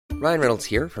Ryan Reynolds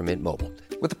here from Mint Mobile.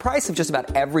 With the price of just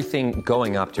about everything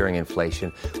going up during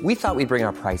inflation, we thought we'd bring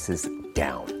our prices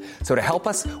down. So to help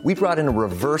us, we brought in a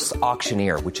reverse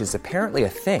auctioneer, which is apparently a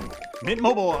thing. Mint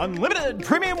Mobile Unlimited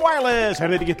Premium Wireless. How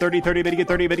to get 30, 30, bit to get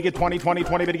 30, bit to get 20, 20,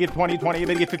 20, bit to get 20, 20,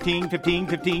 bit to get 15, 15,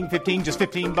 15, 15, just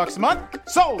 $15 a month?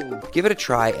 Sold! Give it a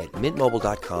try at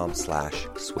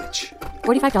mintmobile.com/switch.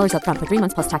 $45 up front for 3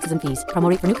 months plus taxes and fees. Promo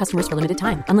rate for new customers for limited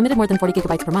time. Unlimited more than 40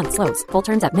 gigabytes per month. Slows full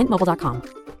terms at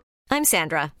mintmobile.com. I'm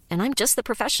Sandra, and I'm just the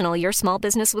professional your small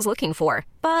business was looking for.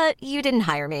 But you didn't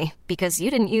hire me because you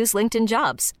didn't use LinkedIn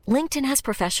Jobs. LinkedIn has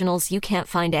professionals you can't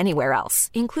find anywhere else,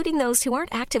 including those who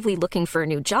aren't actively looking for a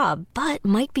new job, but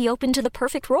might be open to the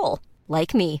perfect role,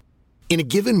 like me. In a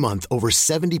given month, over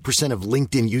 70% of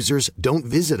LinkedIn users don't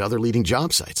visit other leading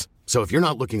job sites. So if you're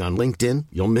not looking on LinkedIn,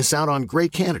 you'll miss out on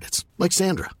great candidates like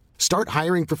Sandra. Start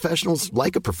hiring professionals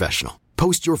like a professional.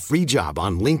 Post your free job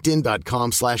on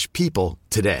linkedin.com/people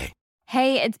today.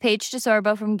 Hey, it's Paige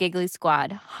DeSorbo from Giggly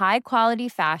Squad. High quality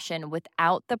fashion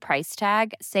without the price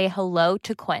tag. Say hello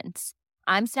to Quince.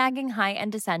 I'm snagging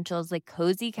high-end essentials like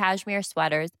cozy cashmere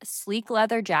sweaters, sleek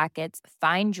leather jackets,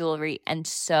 fine jewelry, and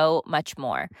so much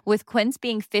more. With Quince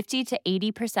being 50 to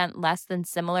 80% less than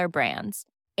similar brands.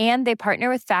 And they partner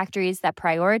with factories that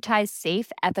prioritize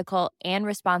safe, ethical, and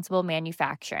responsible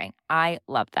manufacturing. I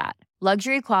love that.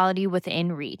 Luxury quality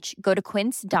within reach. Go to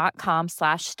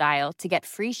quince.com/style to get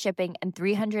free shipping and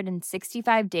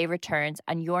 365-day returns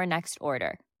on your next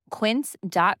order.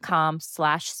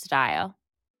 Quince.com/style.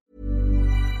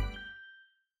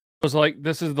 It was like,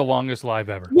 this is the longest live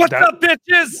ever. What's up,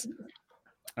 bitches?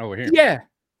 Oh, we're here.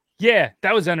 Yeah,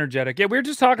 that was energetic. Yeah, we were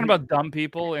just talking about dumb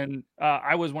people, and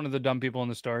I was one of the dumb people in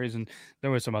the stories, and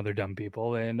there were some other dumb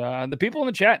people, and the people in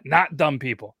the chat, not dumb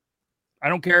people. I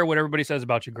don't care what everybody says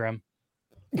about you, Graham.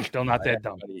 Still not that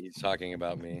dumb. He's talking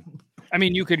about me. I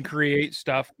mean, you could create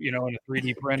stuff, in a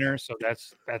 3D printer, so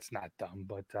that's not dumb.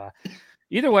 But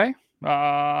either way,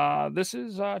 this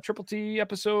is Triple T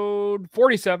episode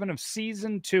 47 of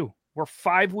season 2. We're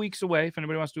 5 weeks away. If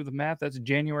anybody wants to do the math, that's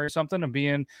January or something of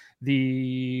being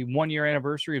the 1-year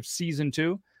anniversary of season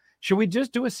 2. Should we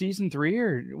just do a season 3,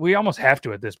 or we almost have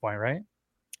to at this point, right?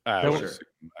 Sure.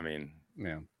 I mean,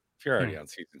 yeah. If you're already on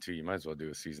season 2, you might as well do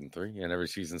a season 3. And every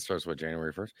season starts with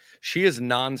January 1st. She is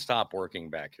nonstop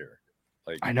working back here.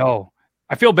 I know.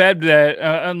 I feel bad that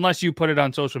unless you put it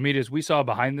on social medias, we saw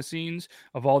behind the scenes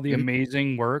of all the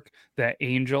amazing work that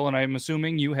Angel, and I'm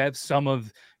assuming you have some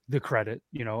of the credit,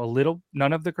 a little,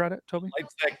 none of the credit, Toby?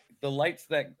 The lights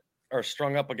that are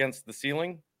strung up against the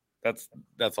ceiling, that's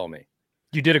all me.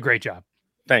 You did a great job.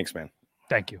 Thanks, man.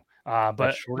 Thank you. But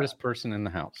the shortest person in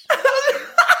the house.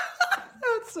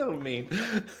 That's so mean.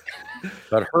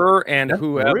 But her and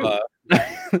whoever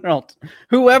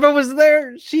was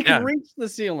there, she can reach the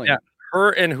ceiling. Yeah.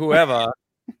 Her and whoever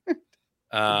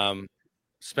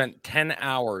spent 10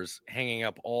 hours hanging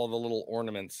up all the little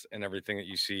ornaments and everything that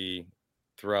you see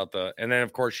throughout and then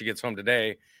of course she gets home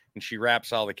today and she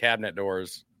wraps all the cabinet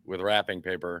doors with wrapping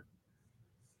paper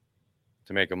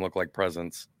to make them look like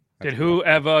presents. Did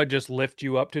whoever just lift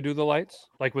you up to do the lights?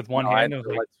 Like with one hand?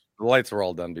 The lights were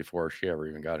all done before she ever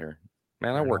even got here.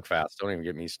 Man, I work fast. Don't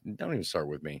even start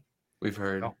with me. We've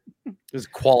heard. This is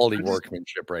quality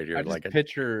workmanship right here. I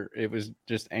picture it was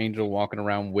just Angel walking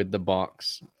around with the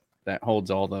box that holds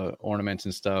all the ornaments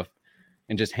and stuff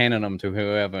and just handing them to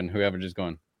whoever, and whoever just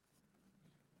going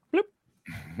bloop.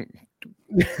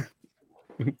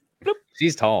 Bloop.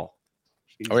 She's tall.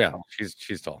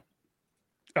 She's tall.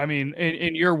 I mean,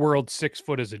 in your world, 6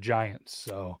 foot is a giant.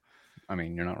 So, I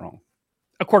mean, you're not wrong.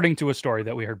 According to a story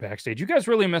that we heard backstage. You guys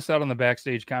really missed out on the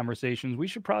backstage conversations. We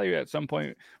should probably at some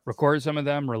point record some of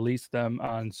them, release them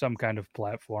on some kind of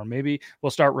platform. Maybe we'll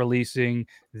start releasing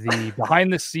the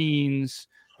behind the scenes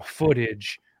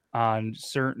footage on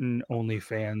certain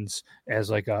OnlyFans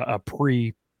as like a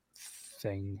pre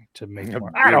thing to make it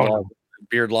more. I don't know.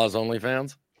 Beard Laws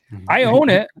OnlyFans. I own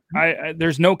it.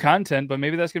 There's no content, but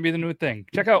maybe that's going to be the new thing.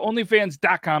 Check out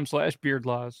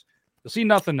onlyfans.com/beardlaws. You'll see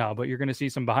nothing now, but you're going to see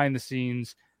some behind the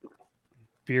scenes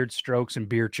beard strokes and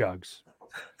beer chugs.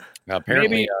 Now,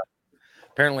 apparently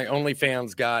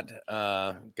OnlyFans got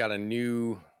a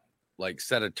new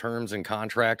set of terms and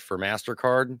contract for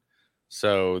MasterCard.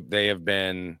 So they have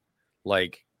been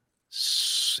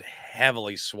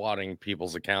heavily swatting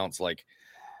people's accounts. Like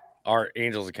our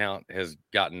Angel's account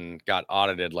got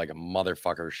audited like a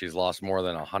motherfucker. She's lost more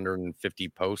than 150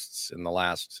 posts in the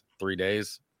last 3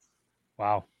 days.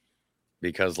 Wow.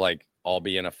 Because I'll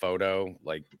be in a photo,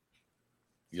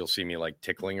 you'll see me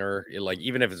tickling her,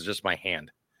 even if it's just my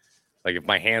hand, if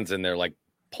my hand's in there,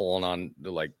 pulling on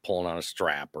a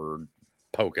strap or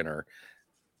poking her,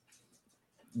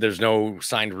 there's no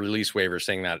signed release waiver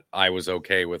saying that I was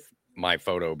okay with my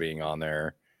photo being on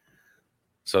there.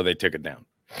 So they took it down.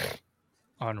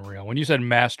 Unreal. When you said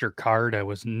MasterCard, I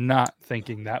was not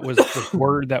thinking that was the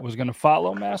word that was going to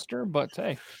follow master, but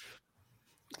hey,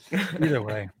 either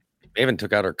way. They even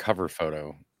took out her cover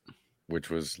photo, which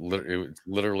was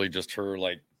literally just her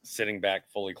like sitting back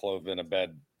fully clothed in a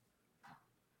bed,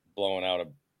 blowing out a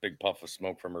big puff of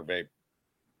smoke from her vape.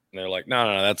 And they're like,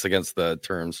 no, that's against the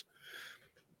terms.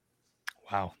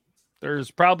 Wow.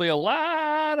 There's probably a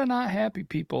lot of not happy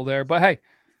people there, but hey,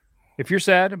 if you're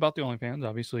sad about the OnlyFans,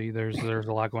 obviously there's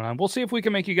a lot going on. We'll see if we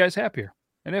can make you guys happier.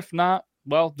 And if not,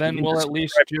 well, then we'll at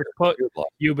least just put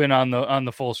Euban on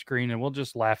the full screen and we'll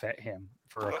just laugh at him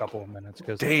for a couple of minutes.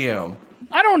 Because damn,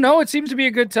 I don't know. It seems to be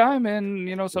a good time. And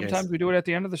sometimes we do it at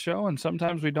the end of the show and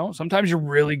sometimes we don't. Sometimes you're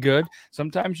really good.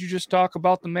 Sometimes you just talk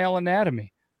about the male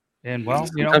anatomy. And well,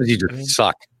 sometimes you just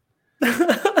suck.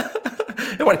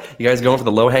 You guys going for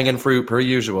the low-hanging fruit per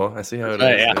usual. I see how it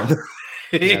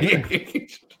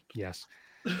is. Yes.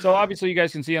 So obviously you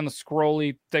guys can see on the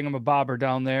scrolly thingamabobber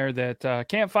down there that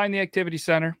can't find the activity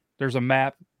center. There's a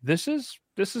map. This is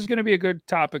going to be a good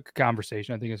topic of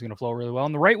conversation. I think it's going to flow really well.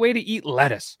 And the right way to eat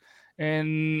lettuce.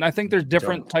 And I think there's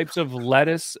different types of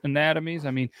lettuce anatomies.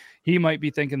 I mean, he might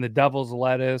be thinking the devil's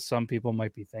lettuce. Some people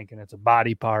might be thinking it's a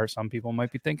body part. Some people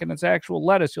might be thinking it's actual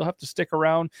lettuce. You'll have to stick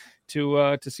around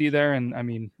to see there. And I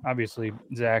mean, obviously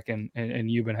Zach and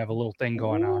Euban have a little thing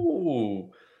going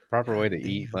on. Proper way to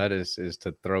eat lettuce is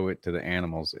to throw it to the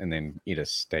animals and then eat a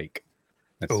steak.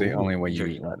 That's the only way you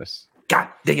eat lettuce. God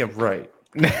damn right.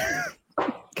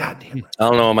 God damn it. I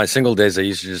don't know. On my single days, I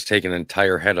used to just take an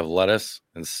entire head of lettuce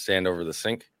and stand over the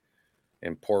sink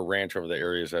and pour ranch over the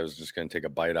areas I was just going to take a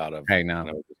bite out of. Hey, now.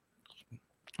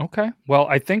 Okay. Well,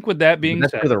 I think with that being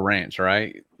that's said, for the ranch,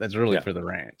 right? That's really for the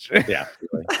ranch. Yeah.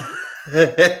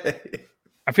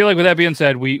 I feel like with that being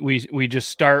said, we just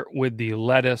start with the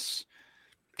lettuce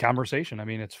conversation. I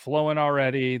mean, it's flowing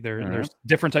already. There's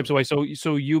different types of ways. So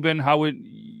Euban, how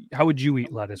would you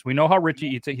eat lettuce? We know how Richie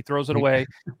eats it. He throws it away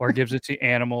or gives it to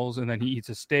animals, and then he eats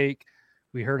a steak.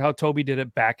 We heard how Toby did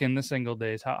it back in the single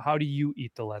days. How do you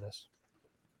eat the lettuce?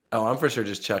 Oh, I'm for sure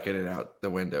just chucking it out the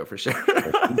window for sure.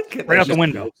 Right out the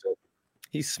window.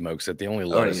 He smokes it. The only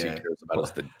lettuce he cares about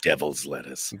is the devil's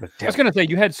lettuce. I was gonna say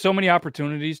you had so many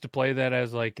opportunities to play that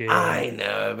as like a. I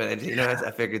know, but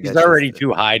I figured he's already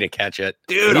too high to catch it,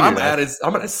 dude. I'm at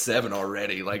a 7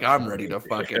 already. Like I'm ready to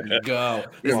fucking go.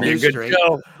 It's gonna be a good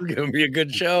show. It's gonna be a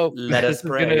good show. Let us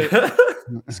pray.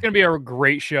 It's gonna be a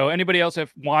great show. Anybody else that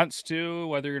wants to,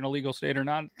 whether you're in a legal state or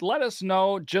not, let us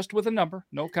know just with a number,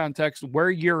 no context, where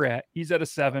you're at. He's at a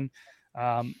 7.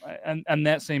 And on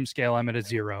that same scale, I'm at a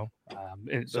 0.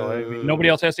 So I mean, nobody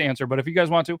else has to answer. But if you guys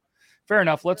want to, fair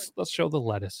enough. Let's show the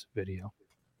lettuce video.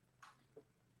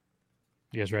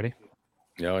 You guys ready?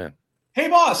 Oh, yeah. Hey,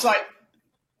 boss,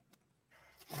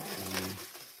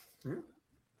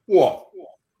 What?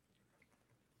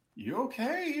 You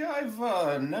okay?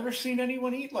 I've never seen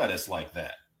anyone eat lettuce like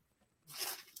that.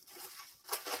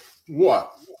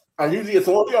 What? Are you the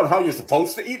authority on how you're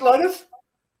supposed to eat lettuce?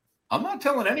 I'm not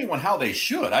telling anyone how they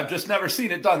should. I've just never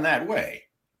seen it done that way.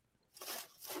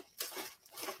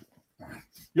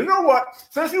 You know what?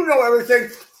 Since you know everything,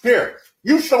 here,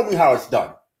 you show me how it's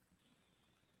done.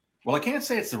 Well, I can't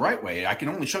say it's the right way. I can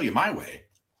only show you my way.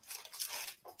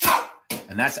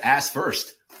 And that's ass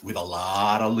first with a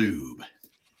lot of lube.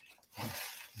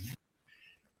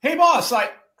 Hey, boss, I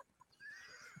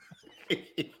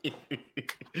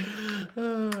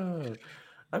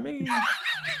mean...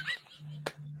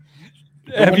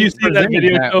 Have you seen that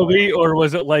video, Toby, or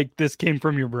was it like this came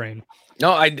from your brain?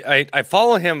 No, I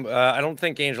follow him. I don't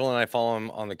think Angel and I follow him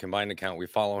on the combined account. We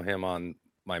follow him on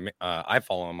my. I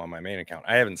follow him on my main account.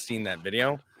 I haven't seen that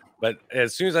video, but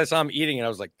as soon as I saw him eating it, I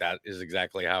was like, "That is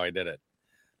exactly how I did it."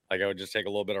 Like I would just take a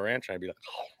little bit of ranch, and I'd be like,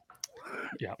 "Oh.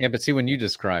 Yeah." But see, when you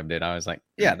described it, I was like,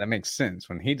 "Yeah, that makes sense."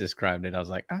 When he described it, I was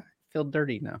like, "I feel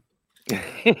dirty now."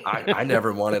 I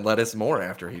never wanted lettuce more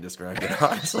after he described it.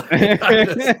 Honestly,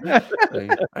 I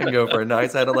can go for a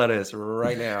nice head of lettuce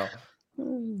right now.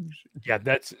 Yeah,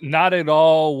 that's not at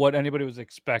all what anybody was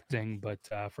expecting. But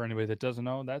for anybody that doesn't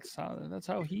know, that's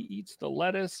how he eats the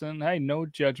lettuce. And hey, no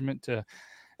judgment to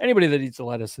anybody that eats the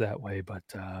lettuce that way. But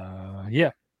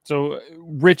yeah. So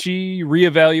Richie,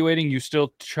 reevaluating, you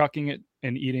still chucking it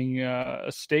and eating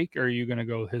a steak, or are you going to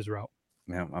go his route?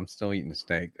 Yeah, I'm still eating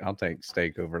steak. I'll take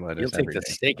steak over lettuce. He'll take the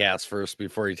steak ass first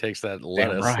before he takes that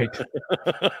lettuce.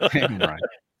 Damn right.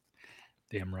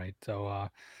 Damn right. So I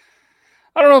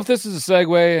don't know if this is a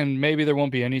segue, and maybe there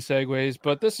won't be any segues,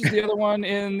 but this is the other one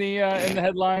in the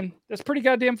headline. That's pretty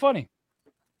goddamn funny.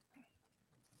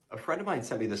 A friend of mine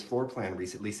sent me this floor plan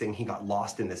recently saying he got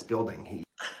lost in this building.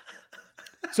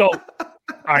 So, all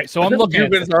right. So I'm looking.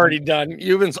 Euban's already done.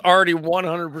 Euban's already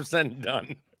 100%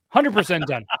 done. 100%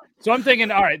 done. So I'm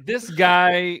thinking, all right, this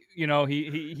guy, you know,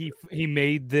 he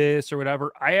made this or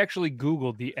whatever. I actually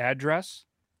Googled the address,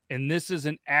 and this is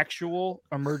an actual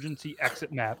emergency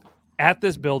exit map at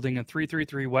this building in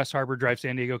 333 West Harbor Drive,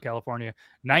 San Diego, California,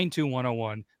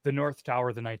 92101, the North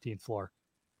Tower, the 19th floor.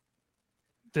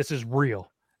 This is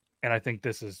real. And I think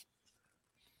this is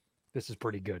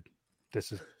pretty good.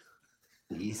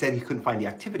 He said he couldn't find the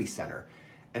activity center.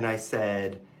 And I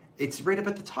said, it's right up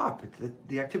at the top.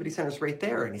 The activity center is right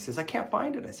there. And he says, I can't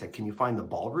find it. I said, can you find the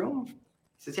ballroom? He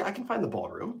says, yeah, I can find the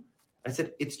ballroom. I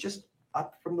said, it's just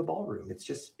up from the ballroom.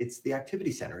 It's the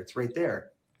activity center. It's right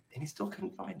there. And he still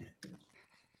couldn't find it.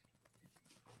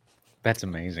 That's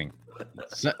amazing.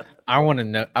 So, I want to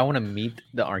know. I want to meet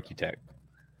the architect.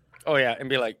 Oh yeah, and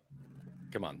be like,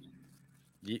 come on.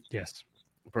 Yes,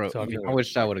 bro. So, I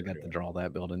wish I would have got to draw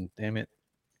that building. Damn it,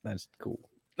 that's cool.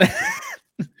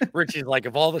 Richie's like,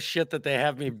 of all the shit that they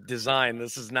have me design,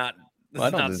 this is not. Well, I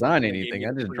don't design anything.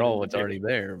 I just draw what's already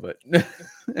there. But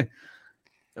I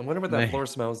wonder what that floor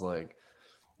smells like.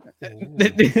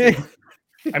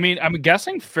 I mean, I'm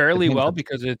guessing fairly well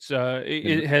because it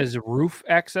has roof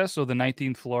access, so the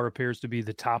 19th floor appears to be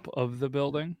the top of the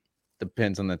building.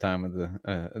 Depends on the time of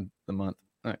the month,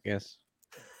 I guess.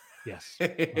 Yes.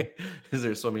 Is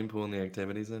there a swimming pool in the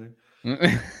activity center?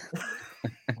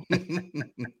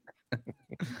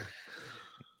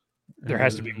 There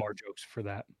has to be more jokes for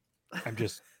that. I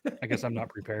guess I'm not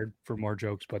prepared for more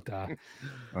jokes, but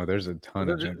oh, there's a ton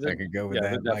of jokes that could go with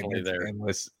that. Definitely like, there.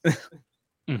 Endless.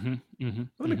 Wouldn't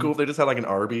it be cool if they just had like an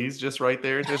Arby's just right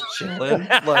there, just chilling?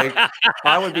 Like,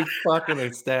 I would be fucking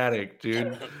ecstatic,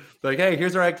 dude. Like, hey,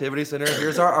 here's our activity center,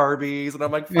 here's our Arby's, and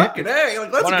I'm like, fucking hey,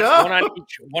 like, let's go.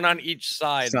 One on each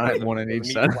side. One on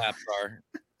each side.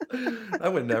 I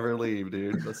would never leave,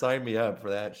 dude. But sign me up for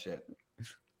that shit.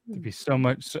 There'd be so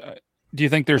much. Do you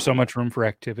think there's so much room for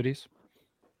activities?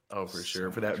 Oh, for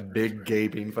sure. For that big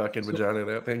gaping fucking vagina,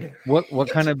 that thing. What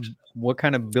kind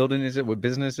of building is it? What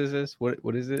business is this?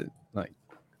 What is it like?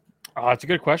 Oh, that's a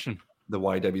good question. The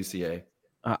YWCA.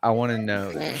 I want to know.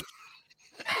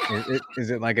 Is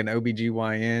it like an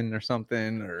OBGYN or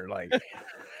something, or like?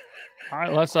 All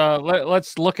right, let's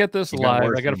look at this live.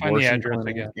 I gotta find the address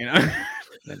again. You know,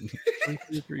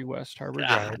 333 West Harbor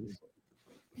Drive.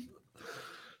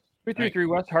 333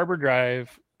 West Harbor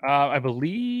Drive. I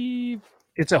believe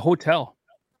it's a hotel.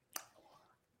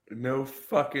 No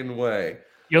fucking way.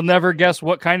 You'll never guess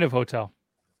what kind of hotel.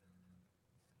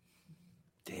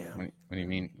 Damn. What do you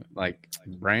mean? Like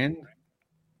brand?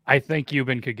 I think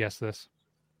Euban could guess this.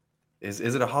 Is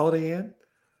it a Holiday Inn?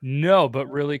 No, but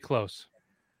really close.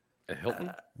 A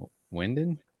Hilton?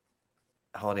 Wyndham?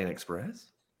 Holiday Inn Express?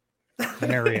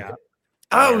 Marriott.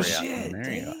 Oh, Marriott. shit.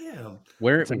 Marriott. Damn.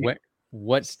 Where?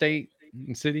 What state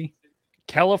and city?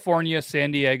 California,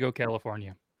 San Diego,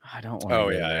 California. I don't want. Oh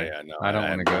yeah. No, I don't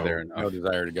want to go there. No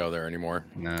desire to go there anymore.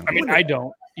 No. I mean, I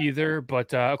don't either,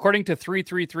 but according to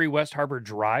 333 West Harbor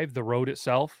Drive, the road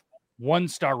itself,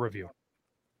 1-star review.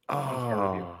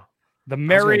 Oh. The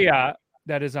Marriott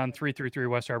that is on 333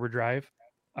 West Harbor Drive,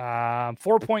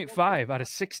 4.5 out of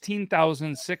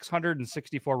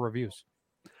 16,664 reviews.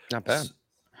 Not bad.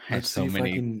 I have so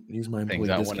many use my things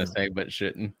I want to say, but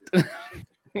shouldn't.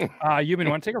 Euban,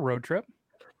 want to take a road trip?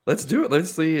 Let's do it.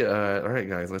 Let's see. All right,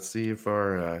 guys. Let's see if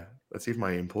my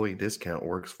employee discount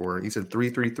works for it. You said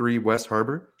 333 West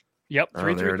Harbor. Yep, Oh, there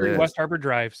it 333 is. West Harbor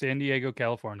Drive, San Diego,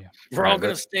 California. We're all Right,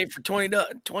 gonna that's- stay for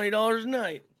 $20 a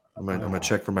night. I'm gonna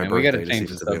check for my And we birthday got to to see change if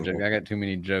the it's subject. available. I got too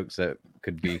many jokes that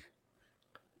could be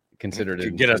considered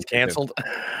To get us insensitive. canceled.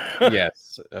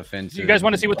 Yes, offensive. Do you guys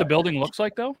want to see what the building looks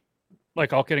like, though?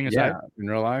 Like, all kidding aside? Yeah, in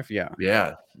real life, yeah.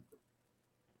 Yeah.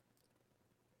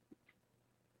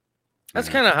 That's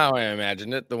kind of how I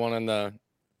imagined it. The one on the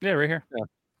Yeah, right here.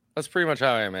 that's pretty much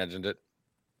how I imagined it.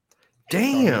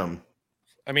 Damn.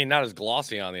 I mean, not as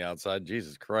glossy on the outside.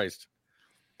 Jesus Christ.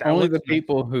 Only looks the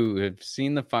people who have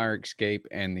seen the fire escape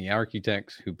and the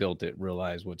architects who built it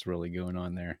realize what's really going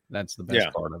on there. That's the best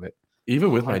Yeah. part of it.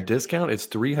 Even with my discount, it's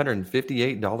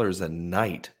 $358 a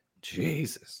night.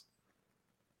 Jesus.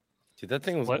 Dude, that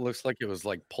thing What? looks like it was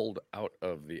like pulled out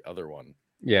of the other one.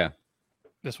 Yeah.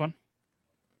 This one?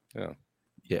 Yeah.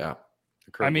 The I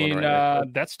curved one mean, right next to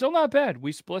it. that's still not bad.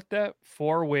 We split that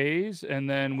 4 ways, and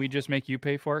then we just make you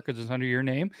pay for it because it's under your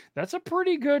name. That's a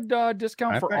pretty good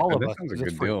discount for all of that us. sounds a 'cause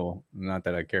it's good free. deal. Not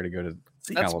that I care to go to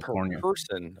That's California. per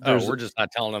person. There's- We're just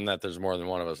not telling them that there's more than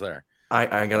one of us there.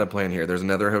 I got a plan here. There's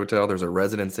another hotel. There's a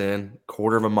Residence Inn,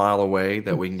 quarter of a mile away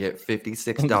that we can get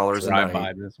 $56 a Drive by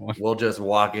night. this one. We'll just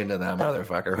walk into that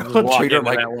motherfucker. Just We'll walk treat her into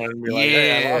like, that one and be like,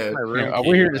 "Hey, I lost my room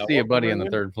We're here key. to see a Welcome buddy on the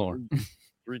in. third floor.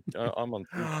 I'm on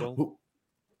third floor.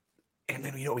 And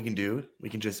then you know what we can do? We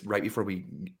can just right before we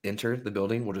enter the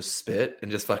building, we'll just spit and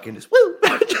just fucking just woo.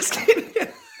 Just kidding.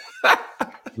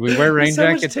 Do we wear rain So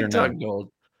much jackets or TikTok not?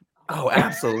 gold. Oh,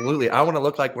 absolutely. I want to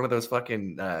look like one of those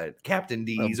fucking Captain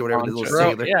D's or whatever the little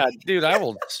Bro, sailor. yeah, dude, I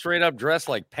will straight up dress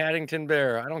like Paddington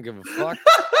Bear. I don't give a fuck.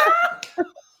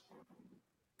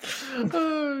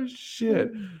 Oh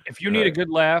shit. If you need a good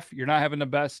laugh, you're not having the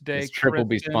best day. This trip will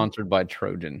be Kristen, sponsored by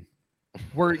Trojan.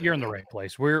 You're in the right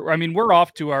place. We're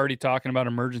off to already talking about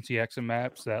emergency exit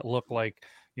maps that look like,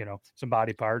 some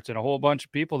body parts and a whole bunch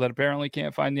of people that apparently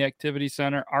can't find the activity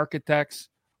center. Architects,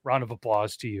 round of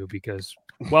applause to you because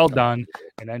well done.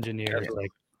 And engineers,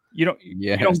 like you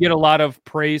don't get a lot of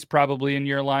praise probably in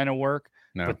your line of work,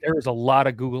 but there is a lot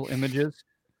of Google images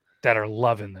that are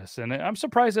loving this. And I'm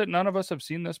surprised that none of us have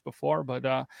seen this before,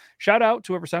 but shout out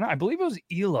to whoever sent it. I believe it was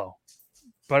Elo,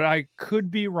 but I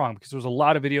could be wrong because there was a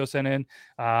lot of videos sent in.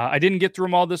 I didn't get through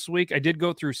them all this week. I did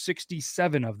go through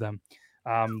 67 of them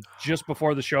just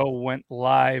before the show went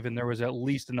live, and there was at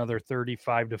least another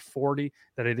 35 to 40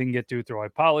 that I didn't get through. I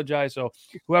apologize. So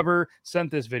whoever sent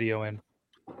this video in,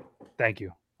 thank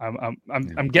you.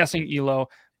 I'm guessing Elo,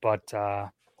 but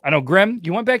I know Grim,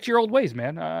 you went back to your old ways,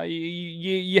 man.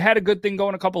 You had a good thing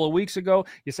going a couple of weeks ago.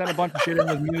 You sent a bunch of shit in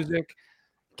with music.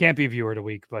 Can't be viewer of the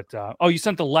week, but you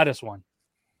sent the lettuce one.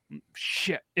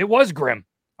 Shit, it was Grim.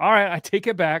 All right, I take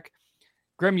it back.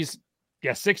 Grim,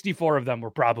 64 of them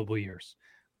were probably yours,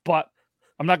 but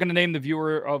I'm not going to name the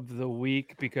viewer of the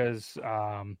week because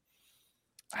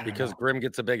Grim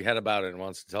gets a big head about it and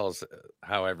wants to tell us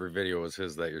how every video was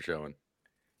his that you're showing.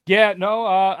 Yeah, no,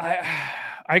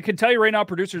 I can tell you right now,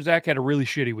 producer Zach had a really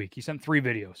shitty week. He sent 3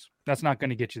 videos. That's not going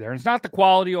to get you there. And it's not the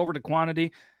quality over the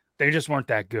quantity. They just weren't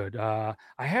that good. I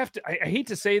hate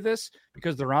to say this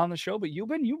because they're on the show, but you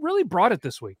really brought it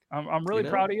this week. I'm really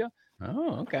proud of you.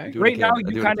 Oh, okay. Right now,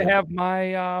 you kind of have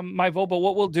my vote, but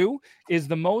what we'll do is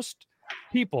the most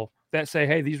people that say,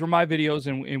 hey, these were my videos,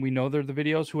 and we know they're the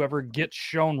videos, whoever gets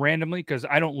shown randomly, because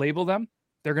I don't label them,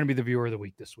 they're going to be the viewer of the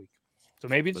week this week. So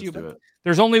maybe it's Euban.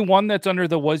 There's only one that's under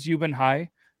the Was Euban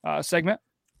High segment.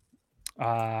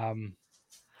 I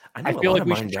feel like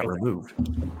we should get removed.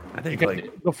 I think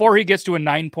before he gets to a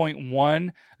 9.1,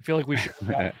 I feel like we should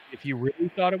if you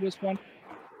really thought it was fun.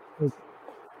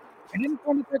 I didn't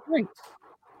find it that great.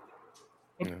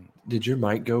 Did your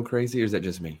mic go crazy or is that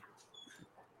just me?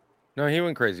 No, he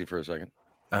went crazy for a second.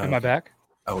 Am I back?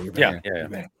 Oh, you're back.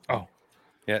 Yeah. Oh.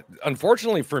 Yeah,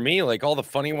 unfortunately for me, like all the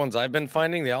funny ones I've been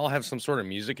finding, they all have some sort of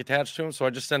music attached to them, so I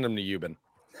just send them to Euban.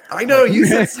 I know you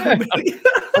said somebody.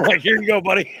 Like, here you go,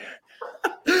 buddy.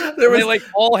 They like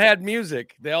all had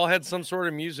music. They all had some sort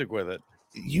of music with it.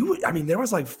 There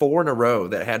was like 4 in a row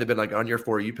that had to been like on your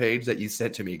For You page that you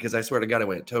sent to me because I swear to God, I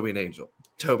went Toby and Angel,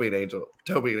 Toby and Angel,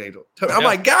 Toby and Angel. I'm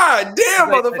like, God damn,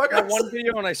 motherfucker! I got one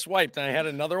video and I swiped, and I had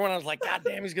another one. I was like, God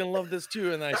damn, he's gonna love this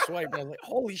too. And I swiped, and I was like,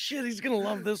 holy shit, he's gonna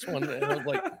love this one. And I was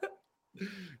like,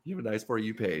 you have a nice For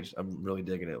You page. I'm really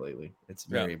digging it lately. It's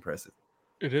very impressive.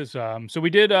 It is. So we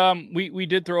did we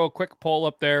did throw a quick poll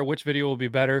up there. Which video will be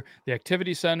better, the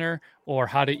activity center or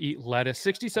how to eat lettuce?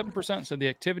 67% said the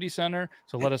activity center.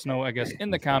 So let us know, I guess,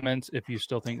 in the comments if you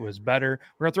still think it was better.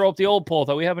 We're gonna throw up the old poll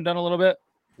that we haven't done a little bit.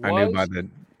 I knew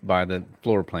by the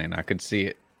floor plan, I could see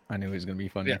it. I knew it was gonna be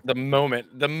funny. Yeah, the moment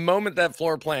that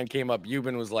floor plan came up,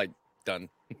 Euban was like, done.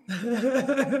 I'm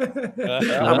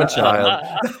a child.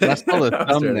 When I saw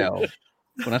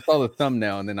the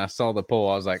thumbnail, and then I saw the poll,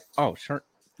 I was like, oh, sure.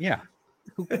 Yeah.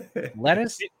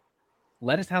 Lettuce?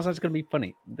 How's that going to be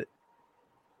funny?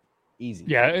 Easy.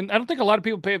 Yeah, and I don't think a lot of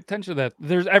people pay attention to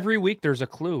that. Every week there's a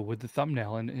clue with the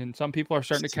thumbnail, and some people are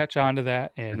starting to catch on to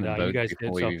that. And you guys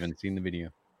did. We've even seen the video.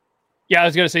 Yeah, I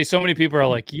was going to say, so many people are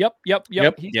like, yep. He's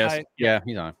on. Yeah,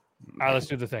 he's on. All right, let's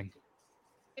do the thing.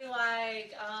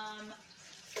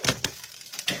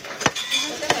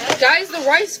 Guys, the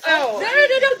rice fell. No, do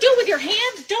it with your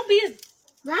hands. Don't be a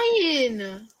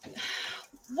Ryan.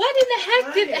 What in the heck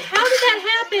how did that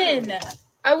happen?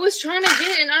 I was trying to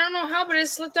get it, and I don't know how, but it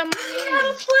slipped on my hand. Out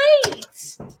of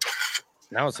plate.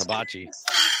 Now it's hibachi.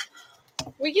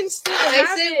 We can still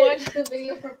have it. Watch the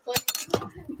video for play.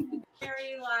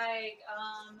 Carrie, I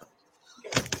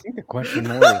think the question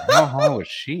more is how high was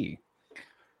she?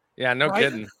 Yeah, no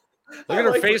kidding. Look at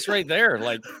her face right there.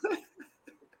 Like,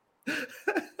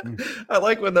 I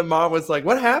like when the mom was like,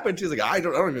 "What happened?" She's like, "I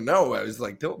don't even know." I was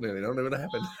like tilting it. I don't know what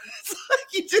happened. It's like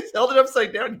you just held it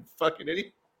upside down, you fucking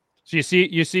idiot. So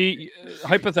you see,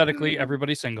 hypothetically,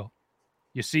 everybody's single.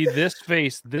 You see this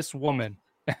face, this woman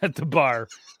at the bar,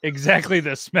 exactly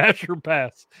this, smash or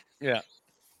pass. Yeah.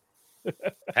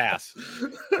 Pass.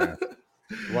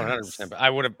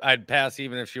 100%. I'd pass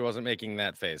even if she wasn't making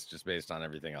that face, just based on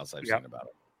everything else I've seen about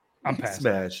it. I'm passing.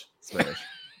 Smash.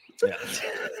 Yeah.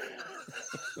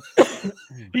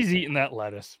 He's eating that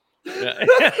lettuce. Yeah.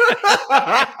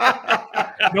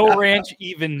 No ranch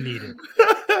even needed.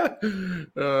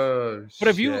 Oh, but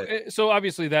if you, so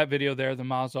obviously that video there, the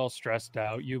Ma's all stressed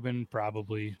out. You've been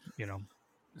probably,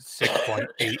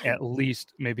 6.8 at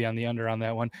least, maybe on the under on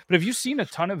that one. But have you seen a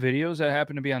ton of videos that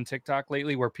happen to be on TikTok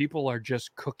lately where people are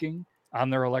just cooking on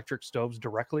their electric stoves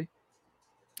directly?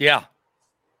 Yeah.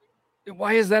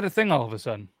 Why is that a thing all of a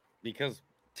sudden? Because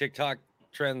TikTok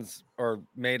trends are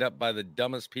made up by the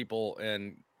dumbest people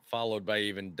and followed by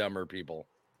even dumber people.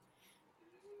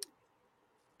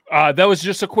 That was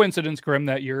just a coincidence, Grim,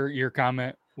 that your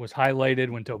comment was highlighted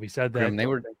when Toby said that.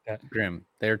 Grim,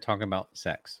 they were talking about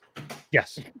sex.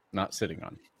 Yes. Not sitting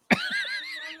on.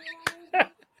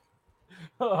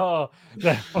 Oh,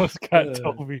 that almost got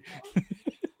Toby.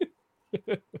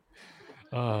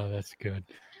 Oh, that's good.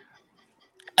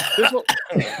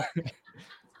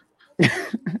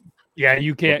 Yeah,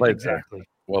 you can't. Well exactly.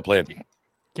 Well played.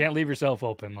 Can't leave yourself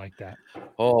open like that.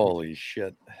 Holy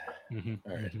shit. Mm-hmm,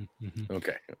 all right. mm-hmm.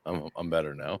 Okay. I'm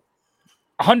better now.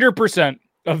 100%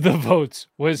 of the votes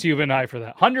was Hugh and I for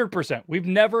that. 100%. We've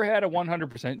never had a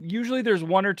 100%. Usually there's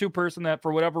one or two person that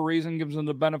for whatever reason gives them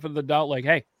the benefit of the doubt. Like,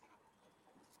 hey,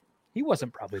 he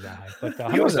wasn't probably that high.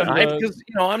 But he wasn't high because,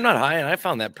 I'm not high and I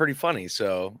found that pretty funny.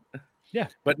 So, yeah.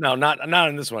 But no, not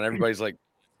in this one. Everybody's like,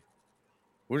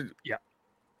 what? Yeah.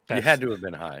 You had to have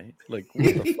been high. Like,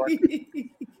 what the fuck?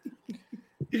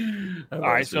 All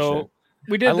right. So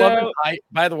we did I love it.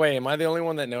 By the way, am I the only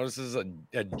one that notices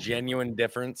a genuine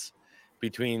difference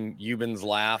between Euban's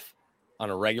laugh on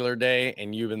a regular day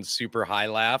and Euban's super high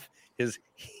laugh? His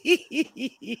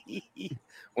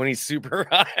when he's super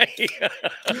high.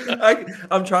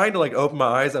 I'm trying to like open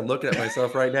my eyes. I'm looking at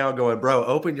myself right now going, bro,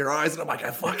 open your eyes. And I'm like,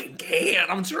 I fucking can't.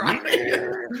 I'm trying.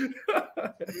 Damn.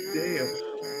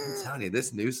 I'm telling you,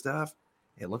 this new stuff,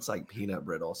 it looks like peanut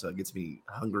brittle. So it gets me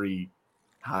hungry,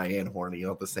 high, and horny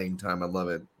all at the same time. I love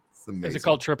it. It's amazing. Is it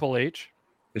called Triple H?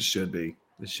 It should be.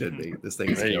 It should be. This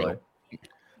thing is killer.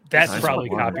 That's probably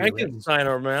copyrighted.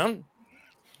 Signer, man.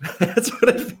 That's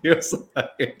what it feels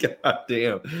like. God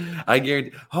damn. I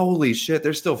guarantee. Holy shit.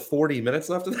 There's still 40 minutes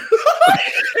left of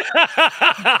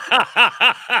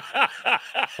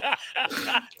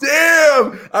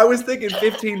Damn. I was thinking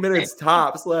 15 minutes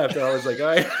tops left. I was like, all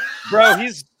right. Bro,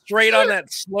 he's straight on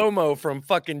that slow-mo from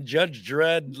fucking Judge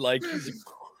Dredd. Like,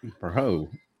 bro.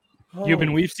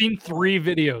 We've seen 3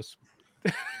 videos.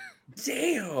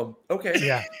 Damn. Okay.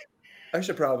 Yeah. I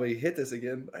should probably hit this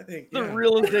again. I think the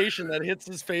realization that hits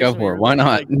his face. Go for it. Why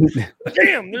not? Like,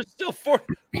 damn, there's still 4.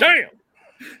 Damn.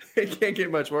 It can't get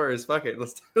much worse. Fuck it.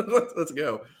 Let's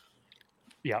go.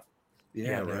 Yeah.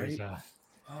 Yeah, right.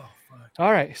 Oh, fuck.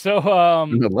 All right. So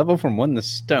the level from 1 to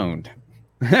stoned.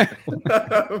 I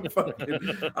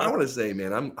want to say,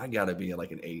 man, I gotta be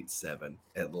like an 8-7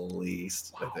 at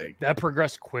least. Wow, I think that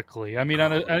progressed quickly. I mean,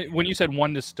 when you said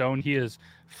 1 to stone, he is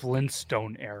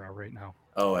Flintstone era right now.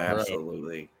 Oh,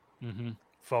 absolutely. Mm-hmm.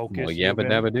 Focus. Well, yeah, but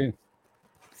dabba do.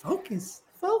 Focus.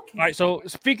 All right. So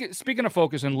speaking of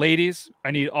focus, and ladies,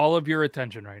 I need all of your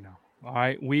attention right now. All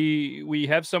right. We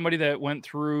have somebody that went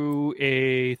through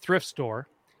a thrift store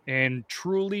and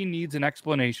truly needs an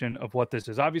explanation of what this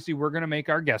is. Obviously, we're going to make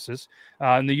our guesses.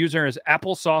 And the user is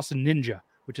Applesauce Ninja,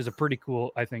 which is a pretty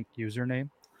cool, I think, username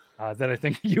that I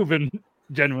think you've been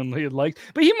genuinely liked.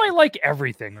 But he might like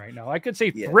everything right now. I could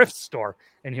say thrift store,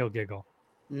 and he'll giggle.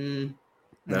 No,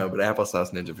 but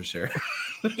Applesauce Ninja for sure.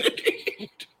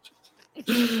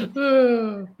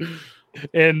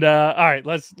 And all right,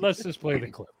 let's just play the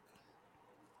clip.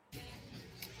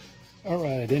 All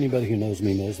right, anybody who knows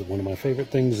me knows that one of my favorite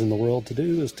things in the world to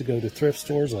do is to go to thrift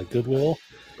stores like Goodwill.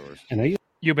 And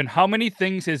Euban, how many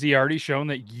things has he already shown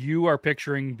that you are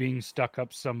picturing being stuck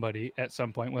up somebody at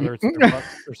some point, whether it's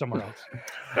or somewhere else?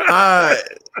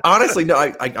 Honestly, no.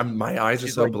 I my eyes are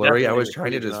so blurry. I was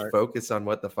trying to just focus on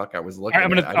what the fuck I was looking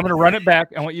at. I'm gonna run it back.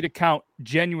 I want you to count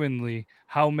genuinely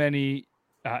how many.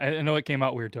 I know it came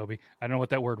out weird, Toby. I don't know what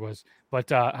that word was,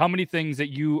 but how many things that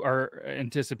you are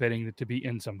anticipating to be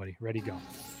in somebody? Ready, go.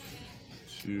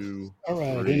 2. All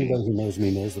right, anybody who knows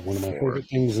me knows that one of my favorite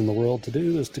things in the world to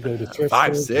do is to go to thrift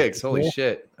 5, stores. 6. Holy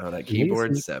shit! On that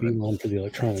keyboard, 7. On for the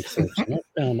electronic section. I've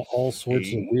found all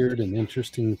sorts of weird and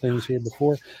interesting things here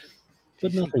before,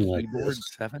 but nothing like keyboard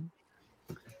this. 7.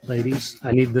 Ladies,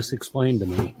 I need this explained to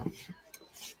me.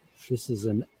 This is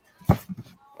an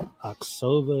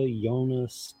Oxova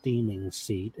Yona steaming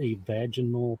seat, a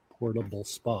vaginal portable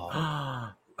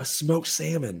spa. A smoked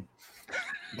salmon.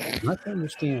 Not to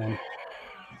understand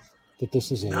that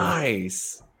this is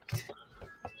nice.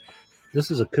 This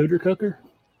is a cooter cooker.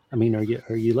 I mean, are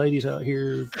you ladies out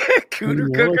here? Cooter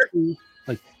cooker?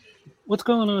 Like, what's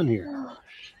going on here?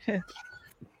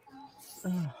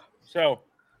 So,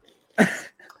 I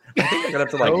think I got up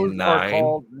to like those 9. Are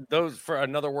called, those, for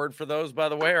another word for those, by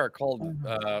the way, are called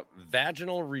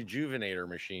vaginal rejuvenator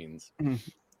machines.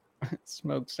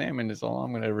 Smoked salmon is all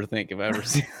I'm gonna ever think of ever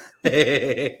seen.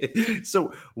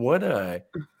 So what?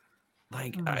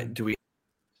 Do we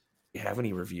have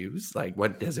any reviews? Like,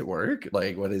 what does it work?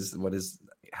 Like, what is?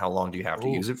 How long do you have to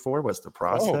use it for? What's the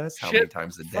process? How many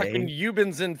times a day? Fucking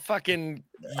Euban's in fucking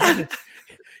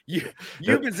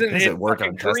Euban's in Does it work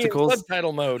on Korean testicles?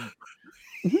 subtitle mode.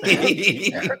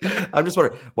 I'm just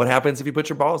wondering what happens if you put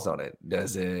your balls on it.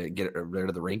 Does it get rid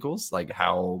of the wrinkles? Like,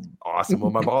 how awesome will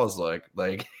my balls look?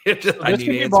 Like, this can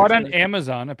be bought on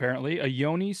Amazon. Apparently, a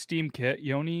Yoni steam kit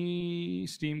V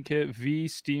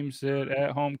steam sit at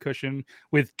home cushion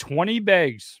with 20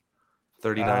 bags.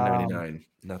 $39.99.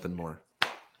 Nothing more.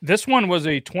 This one was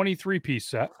a 23-piece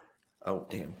set. Oh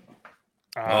damn.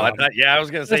 I was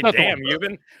gonna say, damn,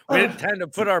 Euban. We didn't tend to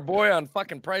put our boy on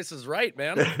fucking Prices Right,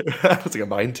 man. I was like,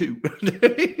 mine too.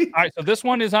 All right, so this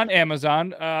one is on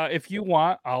Amazon. If you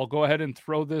want, I'll go ahead and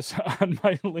throw this on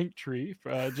my link tree,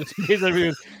 just in case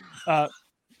everyone.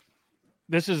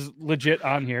 This is legit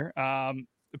on here.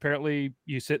 Apparently,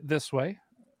 you sit this way.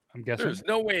 I'm guessing. There's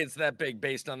no way it's that big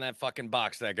based on that fucking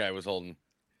box that guy was holding.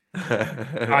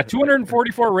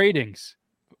 244 ratings.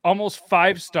 Almost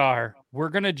 5-star. We're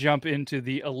gonna jump into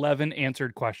the 11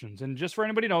 answered questions, and just for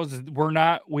anybody knows,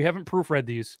 we haven't proofread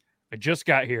these. I just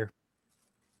got here.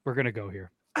 We're gonna go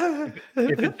here.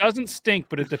 If it doesn't stink,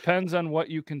 but it depends on what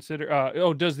you consider.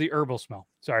 Does the herbal smell?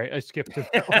 Sorry, I skipped to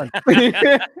that one.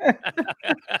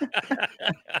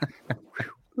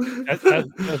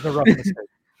 that's a rough mistake.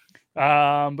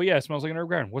 But yeah, it smells like an herb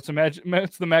garden. What's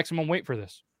the maximum weight for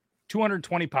this?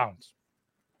 220 pounds.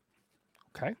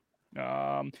 Okay.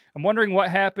 I'm wondering what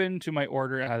happened to my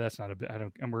order. That's not a bit.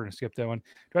 We're going to skip that one. Do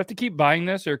I have to keep buying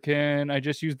this, or can I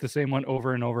just use the same one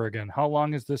over and over again? How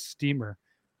long is this steamer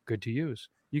good to use?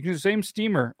 You can use the same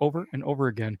steamer over and over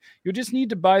again. You just need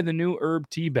to buy the new herb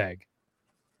tea bag.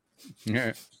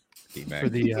 Yeah. For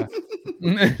the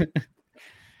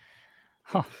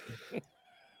huh.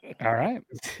 All right.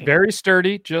 Very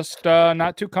sturdy, just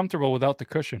not too comfortable without the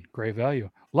cushion. Great value.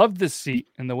 Love this seat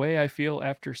and the way I feel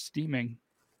after steaming.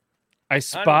 I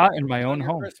spa in my own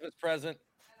home. Christmas present.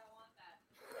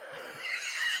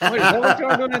 Wait, is that what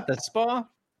y'all doing at the spa?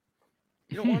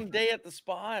 You don't want a day at the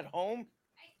spa at home?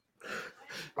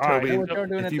 Toby,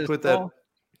 doing if you put that,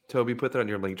 Toby, put that on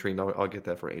your link tree, and I'll get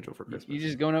that for Angel for Christmas. You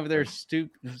just going over there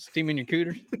steaming your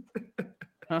cooter?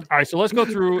 Huh? All right, so let's go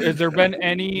through. Has there been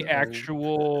any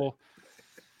actual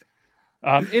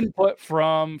input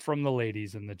from the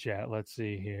ladies in the chat? Let's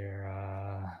see here.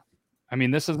 I mean,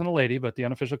 this isn't a lady, but the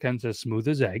unofficial Ken says smooth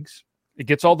as eggs. It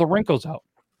gets all the wrinkles out.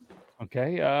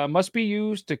 Okay. Must be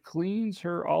used to cleanse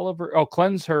her all of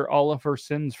her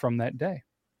sins from that day.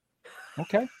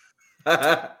 Okay.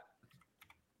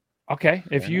 Okay.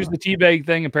 If you use the teabag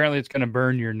thing, apparently it's going to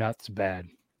burn your nuts bad.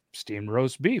 Steamed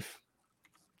roast beef.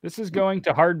 This is going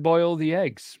to hard boil the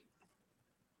eggs.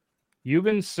 You've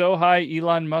been so high,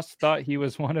 Elon Musk thought he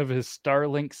was one of his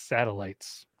Starlink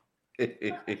satellites.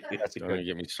 That's going to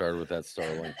get me started with that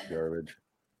Starlink garbage.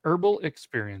 Herbal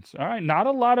experience. All right. Not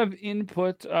a lot of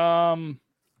input.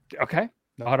 Okay.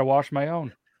 Know how to wash my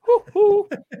own. Woo-hoo.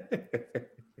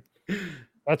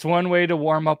 That's one way to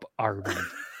warm up Arby's.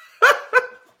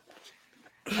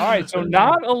 All right. So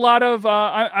not a lot of,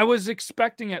 I was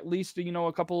expecting at least,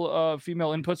 a couple of female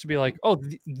inputs to be like, oh,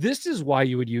 this is why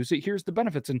you would use it. Here's the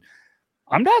benefits. And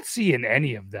I'm not seeing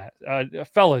any of that.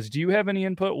 Fellas, do you have any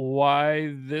input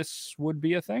why this would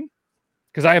be a thing?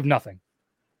 Because I have nothing.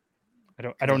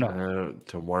 I don't know.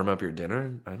 To warm up your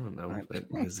dinner? I don't know.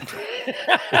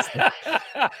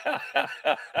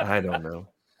 I don't know.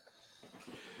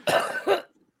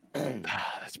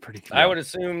 That's pretty cool. I would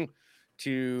assume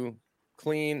to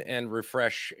clean and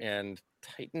refresh and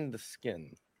tighten the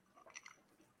skin.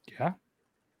 Yeah.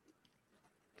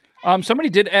 Somebody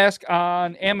did ask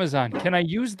on Amazon, can I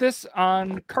use this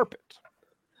on carpet?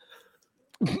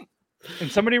 And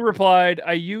somebody replied,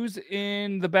 I use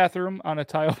in the bathroom on a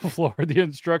tile floor. The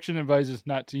instruction advises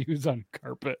not to use on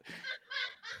carpet.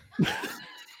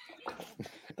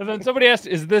 And then somebody asked,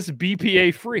 is this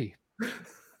BPA free?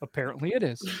 Apparently it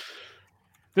is.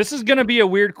 This is going to be a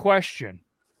weird question,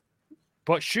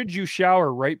 but should you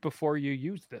shower right before you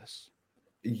use this?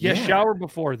 Yes, shower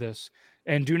before this,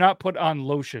 and do not put on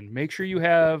lotion. Make sure you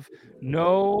have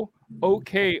no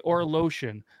OK or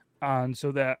lotion on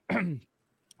so that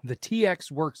the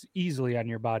TX works easily on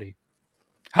your body.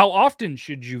 How often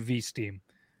should you V-steam?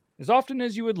 As often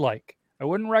as you would like. I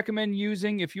wouldn't recommend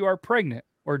using if you are pregnant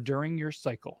or during your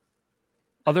cycle.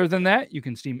 Other than that, you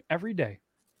can steam every day.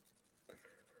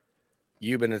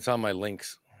 Euban, it's on my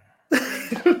links. You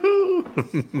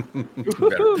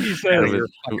said your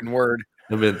fucking word.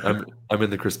 I'm in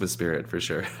the Christmas spirit for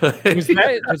sure. Was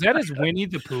that his Winnie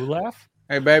the Pooh laugh?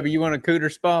 Hey, baby, you want a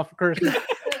cooter spa for Christmas?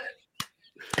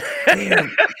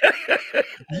 Damn.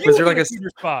 Was there like a cooter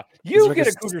spa? You get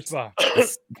a cooter spa.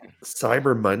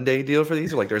 Cyber Monday deal for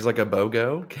these? Or like there's like a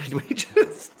BOGO? Can we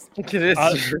just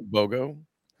BOGO?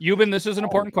 Euban, this is an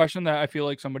important question that I feel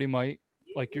like somebody might,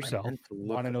 like yourself,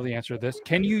 want to know the answer to this.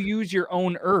 Can you use your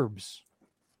own herbs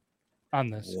on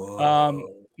this?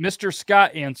 Mr.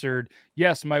 Scott answered,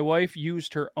 yes, my wife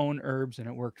used her own herbs and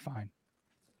it worked fine.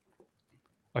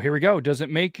 Oh, here we go. Does it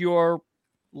make your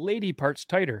lady parts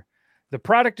tighter? The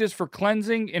product is for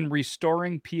cleansing and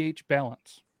restoring pH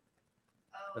balance.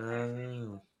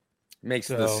 Makes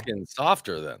the skin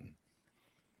softer then.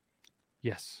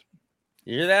 Yes.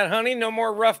 You hear that, honey? No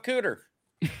more rough cooter.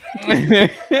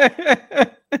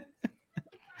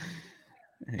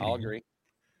 I'll agree.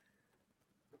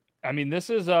 I mean, this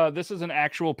is an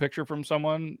actual picture from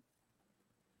someone.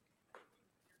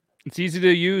 It's easy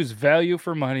to use, value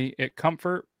for money, it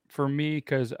comfort for me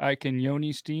because I can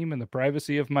yoni steam in the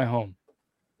privacy of my home.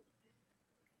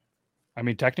 I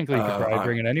mean, technically, you could probably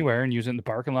bring it anywhere and use it in the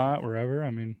parking lot, wherever.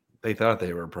 I mean, they thought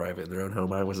they were private in their own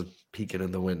home. I was peeking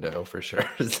in the window for sure.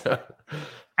 So.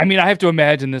 I mean, I have to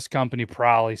imagine this company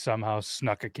probably somehow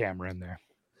snuck a camera in there.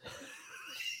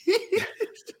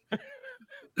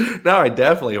 No, I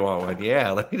definitely want one.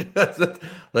 Yeah,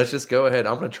 let's just go ahead.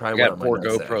 I'm going to try one. I got 4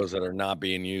 GoPros that are not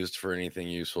being used for anything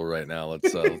useful right now.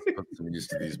 Let's put some use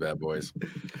to these bad boys.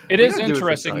 It is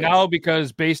interesting now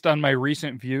because based on my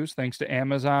recent views, thanks to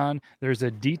Amazon, there's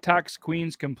a Detox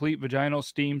Queen's Complete Vaginal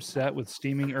Steam Set with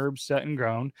steaming herbs set and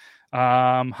ground,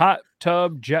 hot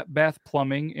tub, jet bath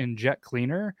plumbing, and jet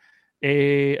cleaner,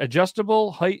 a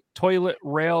adjustable height toilet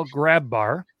rail grab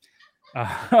bar,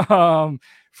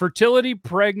 fertility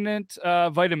pregnant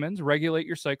vitamins, regulate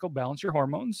your cycle, balance your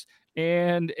hormones,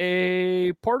 and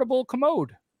a portable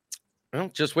commode. Well,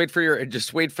 just wait for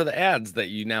the ads that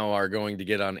you now are going to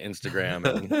get on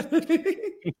Instagram.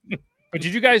 But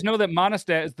did you guys know that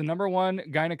Monistat is the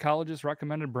number1 gynecologist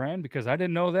recommended brand? Because I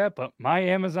didn't know that, but my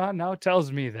Amazon now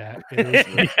tells me that.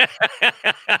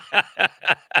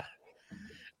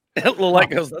 Lilette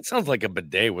goes, that sounds like a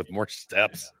bidet with more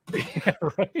steps. Yeah,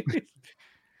 right.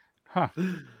 Huh.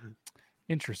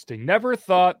 Interesting. Never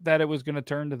thought that it was going to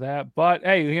turn to that, but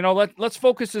hey, let's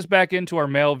focus this back into our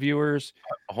male viewers.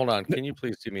 Hold on. Can you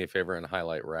please do me a favor and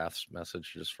highlight Wrath's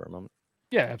message just for a moment?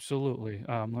 Yeah, absolutely.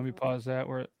 Let me pause that.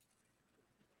 Right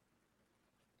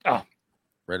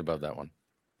above that one.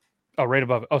 Oh, right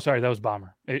above it. Oh, sorry. That was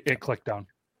Bomber. It clicked down.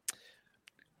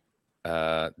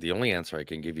 The only answer I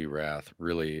can give you, Wrath,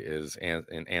 really is an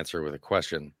answer with a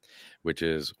question, which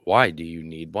is, why do you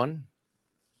need one?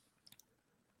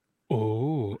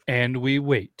 Oh, and we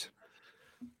wait.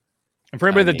 And for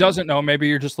anybody that doesn't know, maybe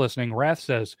you're just listening. Wrath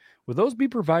says, will those be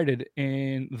provided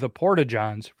in the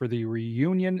Porta-Johns for the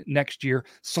reunion next year?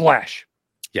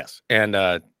 / Yes. And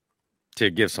to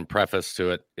give some preface to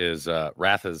it is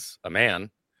Wrath is a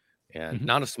man and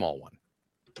not a small one.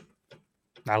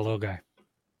 Not a little guy.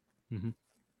 Mm-hmm.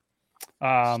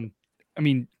 I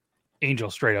mean,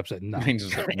 Angel straight up said no.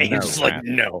 Angel's like,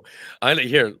 no.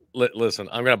 Listen,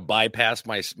 I'm going to bypass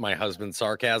my husband's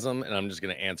sarcasm, and I'm just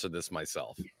going to answer this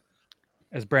myself.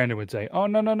 As Brandon would say, oh,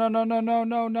 no. I don't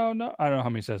know how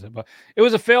many says it, but it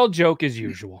was a failed joke as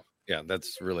usual. Yeah,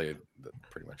 that's really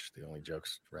pretty much the only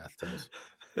jokes Wrath tells.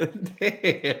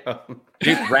 Damn.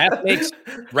 Dude,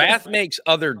 Wrath makes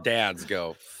other dads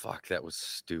go, fuck, that was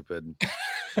stupid.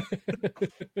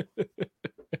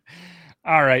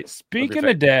 All right. Speaking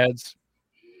of dads,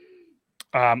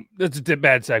 that's a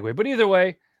bad segue, but either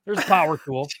way, there's a power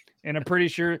tool, and I'm pretty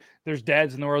sure there's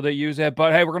dads in the world that use that.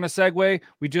 But hey, we're gonna segue.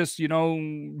 We just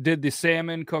did the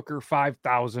salmon cooker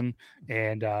 5000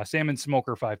 and salmon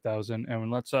smoker 5000,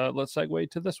 and let's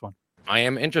segue to this one. I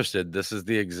am interested. This is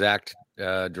the exact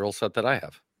drill set that I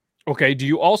have. Okay. Do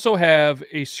you also have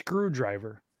a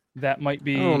screwdriver that might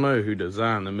be? I don't know who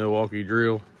designed the Milwaukee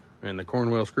drill and the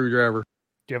Cornwell screwdriver.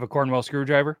 Do you have a Cornwell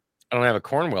screwdriver? I don't have a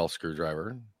Cornwell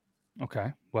screwdriver.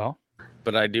 Okay. Well,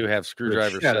 But I do have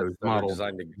screwdriver sets shadows that are modeled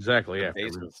designed to exactly to after me.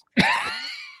 bases.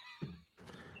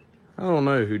 I don't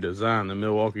know who designed the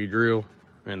Milwaukee drill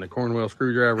and the Cornwell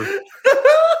screwdriver,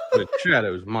 but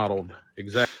shadows modeled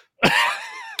exactly.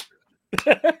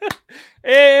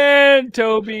 And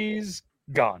Toby's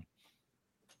gone.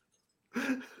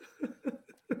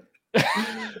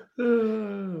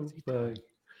 Oh, fuck.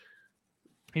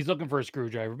 He's looking for a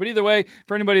screwdriver. But either way,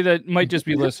 for anybody that might just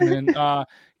be listening,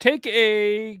 take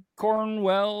a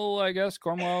Cornwell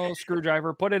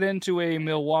screwdriver, put it into a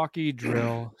Milwaukee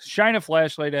drill, shine a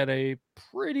flashlight at the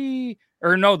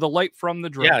light from the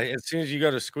drill. Yeah, as soon as you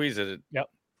go to squeeze it. Yep.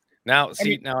 Now,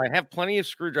 now I have plenty of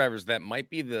screwdrivers that might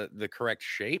be the correct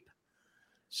shape.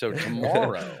 So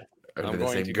tomorrow, I'm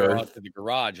going to go out to the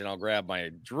garage and I'll grab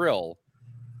my drill.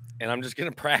 And I'm just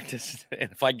gonna practice.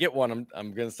 And if I get one,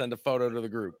 I'm gonna send a photo to the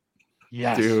group.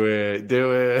 Yes. Do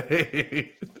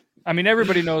it. I mean,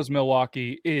 everybody knows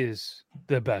Milwaukee is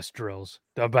the best drills,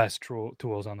 the best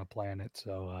tools on the planet.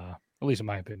 So, at least in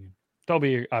my opinion,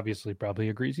 Toby obviously probably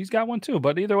agrees. He's got one too.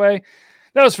 But either way,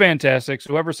 that was fantastic.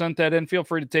 So whoever sent that in, feel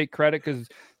free to take credit, because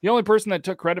the only person that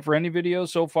took credit for any videos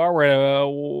so far, we're at a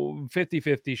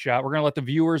 50-50 shot. We're going to let the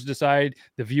viewers decide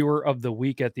the viewer of the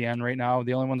week at the end right now.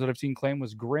 The only ones that I've seen claim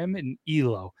was Grim and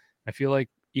Elo. I feel like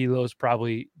Elo's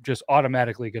probably just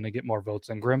automatically going to get more votes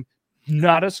than Grim.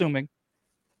 Not assuming,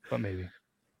 but maybe.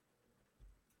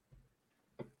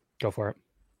 Go for it.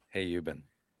 Hey, Euban.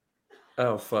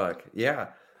 Oh, fuck. Yeah.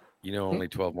 You know, only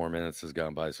 12 more minutes has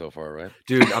gone by so far, right?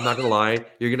 Dude, I'm not gonna lie.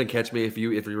 You're gonna catch me if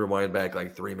you rewind back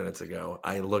like 3 minutes ago.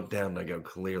 I looked down and I go,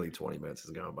 clearly 20 minutes has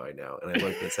gone by now. And I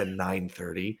looked and it said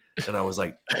 9:30. And I was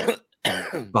like,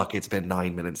 fuck, it's been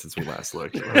 9 minutes since we last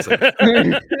looked. And I was like,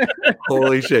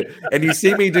 holy shit. And you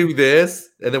see me do this,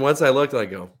 and then once I looked, I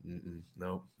go,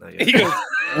 no, not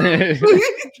yet.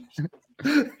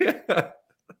 Yeah.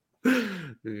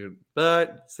 Dude,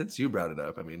 but since you brought it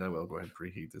up, I mean, I will go ahead and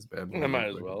preheat this bad boy. I might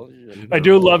as well. I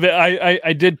do love it.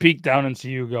 I did peek down and see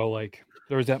you go, like,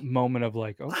 there was that moment of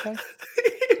like, okay.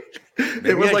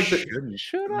 It was like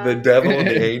the devil and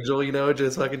the angel, you know,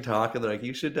 just fucking talking. They're like,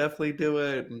 you should definitely do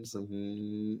it. And so,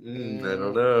 I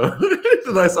don't know.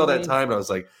 And I saw that time and I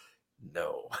was like,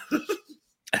 no.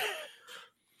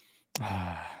 All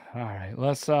right.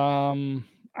 Let's I don't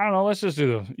know. Let's just do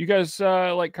those. You guys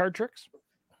like card tricks?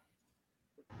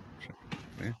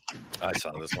 I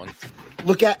saw this one.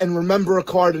 Look at and remember a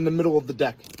card in the middle of the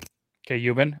deck. Okay,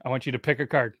 Euban, I want you to pick a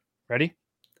card. Ready?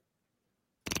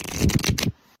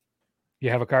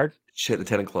 You have a card? Shit, the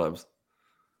 10 of clubs.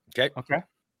 Okay. Okay.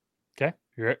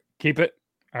 Keep it.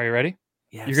 Are you ready?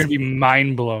 Yes. You're going to be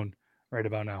mind blown right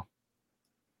about now.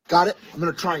 Got it? I'm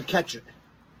going to try and catch it.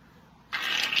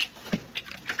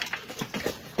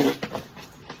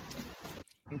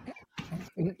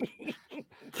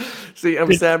 See,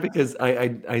 I'm sad because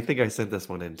I think I sent this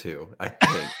one in too. I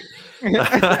think.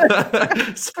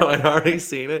 So I'd already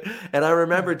seen it. And I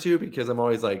remember too, because I'm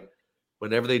always like,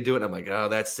 whenever they do it, I'm like, oh,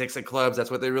 that's 6 of clubs. That's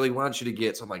what they really want you to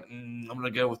get. So I'm like, I'm going to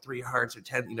go with 3 hearts or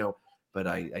 10, you know. But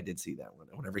I did see that one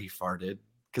whenever he farted.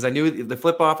 Because I knew the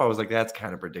flip off, I was like, that's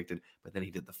kind of predicted. But then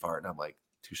he did the fart. And I'm like,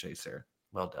 touche, sir.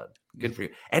 Well done. Good for you.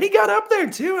 And he got up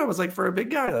there too. I was like, for a big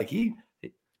guy, like he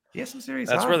has some serious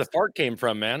That's hops. where the fart came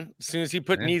from, man. As soon as he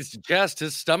put knees to chest,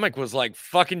 his stomach was like,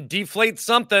 fucking deflate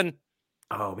something.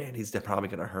 Oh, man, he's probably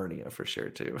going to hernia for sure,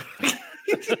 too.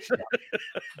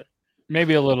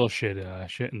 Maybe a little shit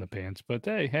in the pants. But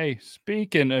hey,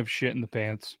 speaking of shit in the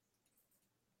pants,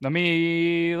 let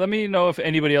me know if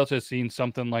anybody else has seen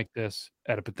something like this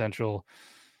at a potential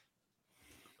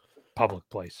public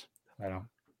place. I don't.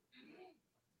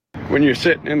 When you're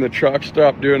sitting in the truck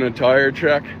stop doing a tire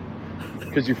check,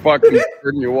 because you fucking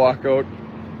and you walk out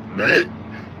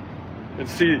and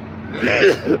see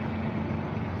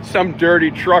some dirty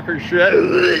trucker shit.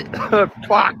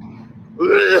 Fuck.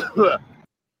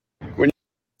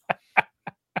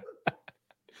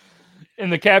 In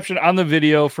the caption on the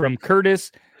video from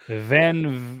Curtis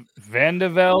Vandeveld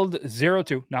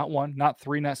 02, not 1, not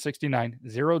 3, not 69,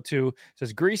 02,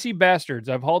 says, greasy bastards.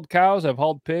 I've hauled cows, I've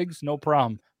hauled pigs, no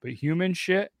problem. But human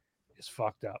shit is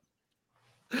fucked up.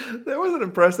 That was an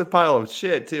impressive pile of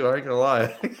shit, too. I ain't gonna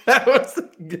lie. That was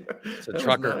the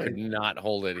trucker could not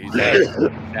hold it. He's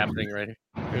like, happening right here.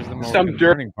 There's the more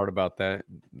concerning part about that.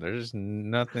 There's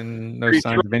nothing, no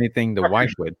signs of anything to wipe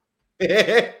with.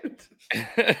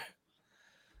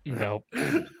 Nope.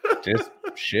 Just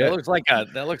shit.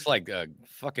 That looks like a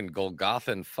fucking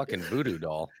Golgothan fucking voodoo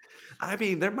doll. I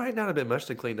mean, there might not have been much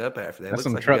to clean up after that. That's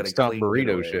some like truck stop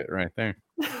burrito shit right there.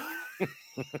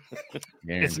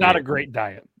 It's not a great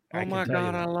diet. Oh my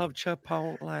God, I love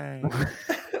Chipotle.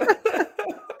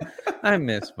 I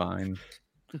miss Vine.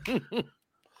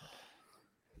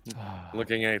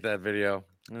 Looking at that video,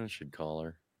 I should call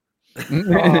her.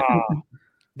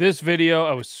 This video,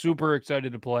 I was super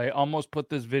excited to play. Almost put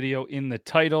this video in the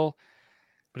title,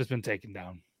 but it's been taken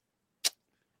down.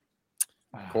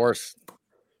 Of course.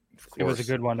 It was a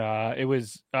good one. It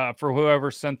was for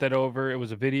whoever sent that over. It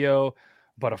was a video,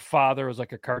 but a father, it was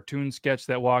like a cartoon sketch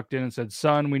that walked in and said,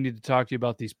 "Son, we need to talk to you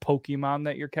about these Pokemon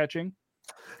that you're catching."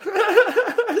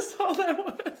 I saw that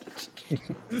one.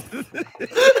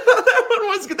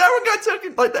 that one got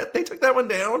taken like that. They took that one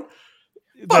down.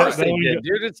 Of course they did,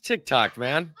 dude. It's TikTok,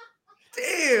 man.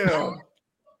 Damn.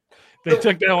 They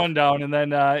took that one down, and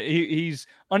then he's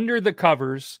under the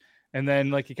covers, and then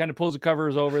like he kind of pulls the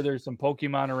covers over. There's some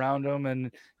Pokemon around him,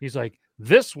 and he's like,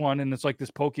 "This one," and it's like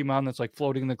this Pokemon that's like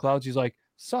floating in the clouds. He's like,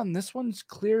 "Son, this one's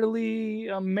clearly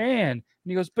a man," and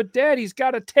he goes, "But Dad, he's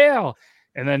got a tail."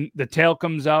 And then the tail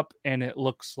comes up, and it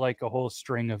looks like a whole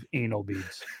string of anal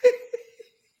beads.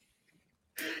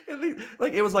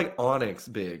 Like it was like Onyx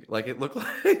big. Like it looked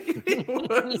like it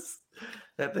was.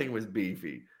 That thing was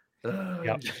beefy. Oh,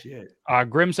 Yep. shit.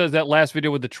 Grim says that last video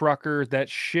with the trucker, that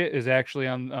shit is actually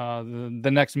on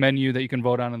the next menu that you can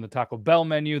vote on in the Taco Bell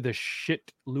menu, the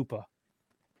shit lupa.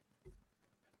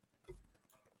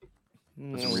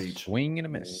 There's a reach. Swing and a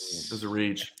miss. There's a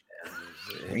reach.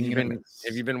 Have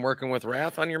you been working with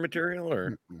Wrath on your material,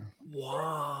 or?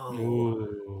 Whoa.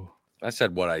 Ooh. I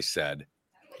said what I said.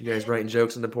 You guys writing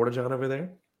jokes in the Porta-John over there?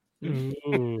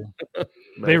 Ooh.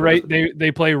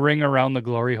 They play Ring Around the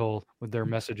Glory Hole with their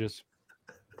messages.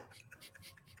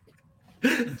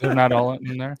 They're not all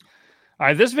in there. All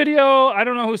right, this video, I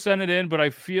don't know who sent it in, but I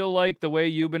feel like the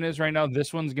way Euban is right now,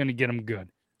 this one's going to get him good.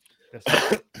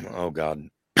 Oh, God.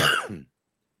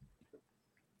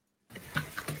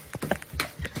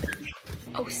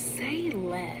 Oh, say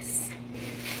less.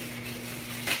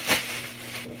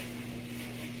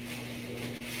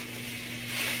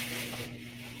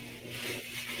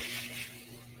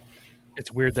 It's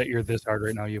weird that you're this hard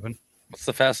right now, Euban. What's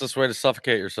the fastest way to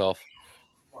suffocate yourself?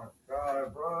 Oh my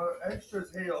God, bro. Extra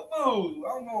as hell. Oh,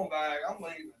 I'm going back. I'm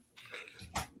leaving.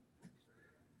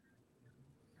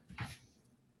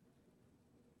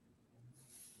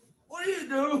 What are you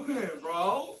doing,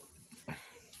 bro?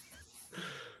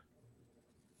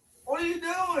 What are you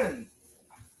doing?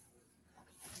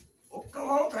 Oh, come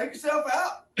on, take yourself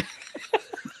out.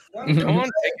 Come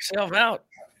on, take yourself out.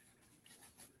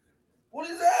 What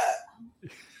is that?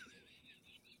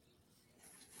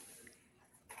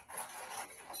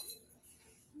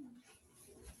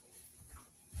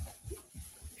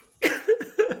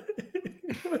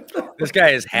 This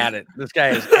guy has had it. This guy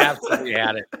has absolutely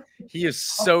had it. He is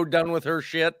so done with her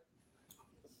shit.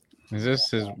 Is this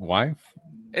his wife?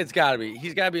 It's got to be.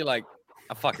 He's got to be like,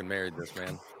 I fucking married this,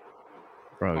 man.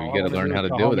 Bro, you got to learn how to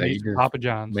deal with that. You just Papa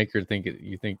John's. make her think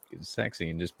you think it's sexy,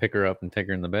 and just pick her up and take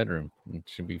her in the bedroom. And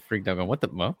she'll be freaked out. Going, what the?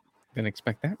 Well, didn't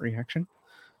expect that reaction.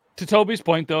 To Toby's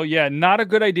point, though, yeah, not a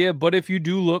good idea. But if you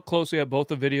do look closely at both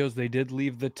the videos, they did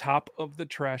leave the top of the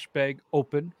trash bag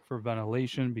open for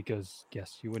ventilation because,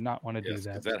 yes, you would not want to do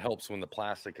that. 'Cause that helps when the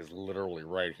plastic is literally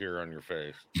right here on your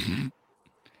face.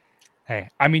 Hey,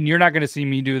 I mean, you're not going to see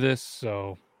me do this,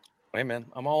 so. Hey, man,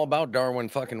 I'm all about Darwin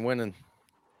fucking winning.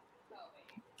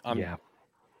 Yeah.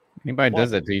 Anybody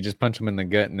does that to you, just punch them in the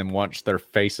gut and then watch their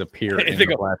face appear in They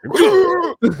the go, plastic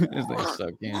as they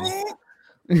suck in.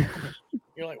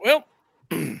 You're like, well,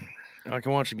 I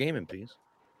can watch the game in peace.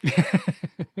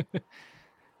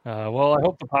 Well, I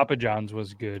hope the Papa John's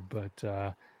was good,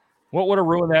 but what would have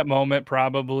ruined that moment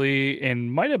probably,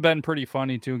 and might have been pretty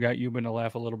funny too, got Euban to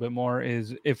laugh a little bit more,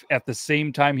 is if at the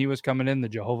same time he was coming in, the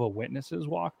Jehovah Witnesses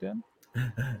walked in.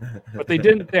 But they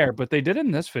didn't there, but they did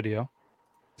in this video.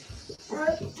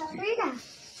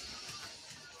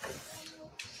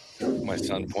 My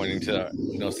son pointing to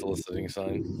no soliciting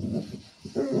sign.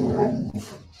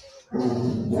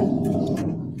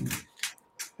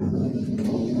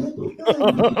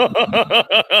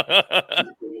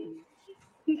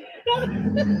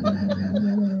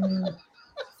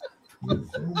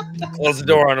 Close the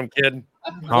door on him, kid.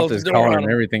 Off Close his the door collar on and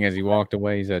him. everything as he walked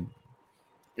away. He said,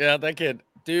 Yeah, that kid,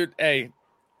 dude. Hey,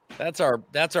 that's our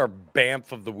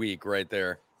BAMF of the week right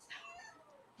there.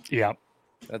 Yeah,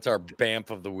 that's our BAMF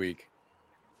of the week.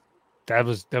 That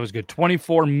was good.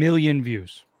 24 million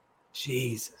views.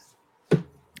 Jesus,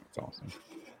 that's awesome.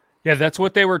 Yeah, that's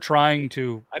what they were trying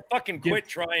to. I fucking quit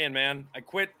trying, man. I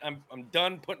quit. I'm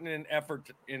done putting in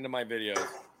effort into my videos.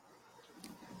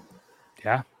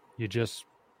 Yeah, you just.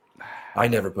 I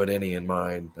never put any in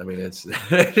mine. I mean, it's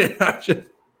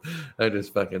I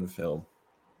just fucking film.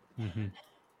 Mm-hmm.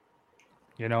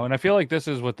 You know, and I feel like this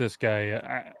is what this guy.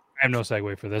 I have no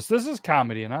segue for this. This is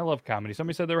comedy, and I love comedy.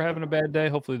 Somebody said they were having a bad day.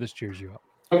 Hopefully, this cheers you up.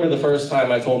 I remember the first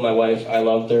time I told my wife I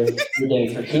loved her. We were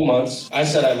dating for 2 months. I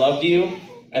said I loved you,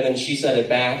 and then she said it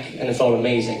back, and it felt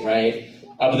amazing, right?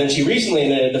 But then she recently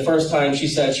admitted the first time she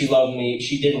said she loved me,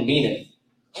 she didn't mean it.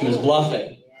 She was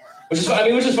bluffing, which is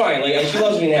fine. Like, she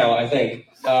loves me now, I think.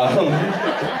 So I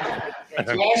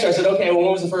asked her, I said, okay, well,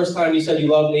 when was the first time you said you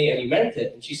loved me and you meant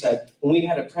it? And she said, when we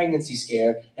had a pregnancy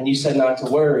scare and you said not to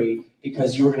worry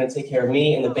because you were going to take care of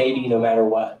me and the baby no matter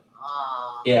what.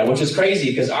 Yeah, which is crazy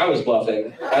because I was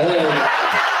bluffing.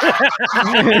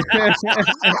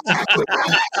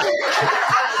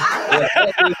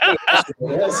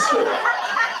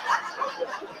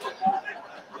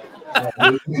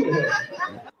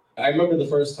 I remember the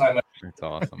first time. That's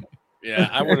awesome. Yeah,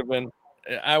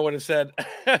 I would have said,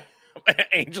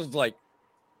 Angel's like,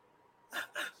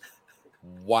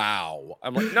 wow.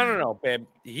 I'm like, no, babe.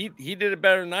 He did it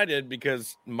better than I did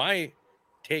because my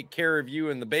take care of you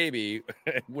and the baby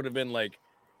would have been like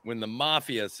when the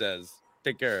mafia says,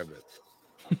 take care of it.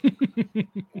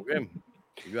 Okay.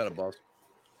 You got it, boss.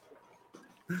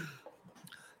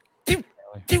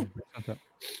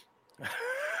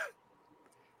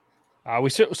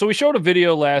 We showed a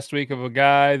video last week of a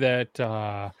guy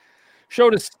that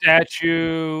showed a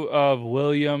statue of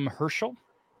William Herschel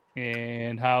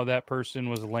and how that person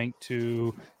was linked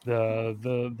to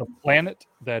the planet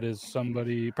that is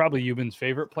somebody, probably Euban's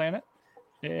favorite planet.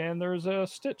 And there's a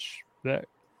stitch that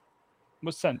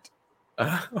was sent.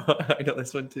 I know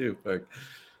this one too. Fuck.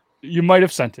 You might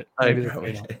have sent it. Maybe I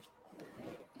probably did.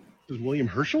 This is William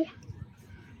Herschel,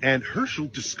 and Herschel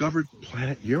discovered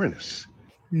planet Uranus.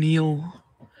 Neil,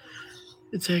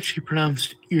 it's actually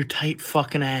pronounced your tight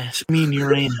fucking ass. Me and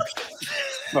Uranus.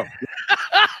 Oh.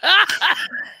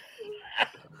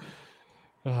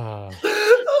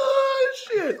 Oh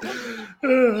shit!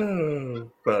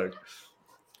 Oh, fuck.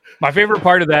 My favorite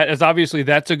part of that is obviously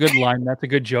that's a good line, that's a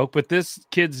good joke, but this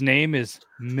kid's name is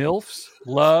Milf's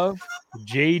Love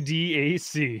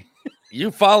JDAC.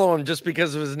 You follow him just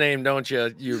because of his name, don't you,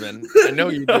 Euban? I know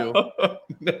you do.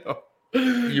 No.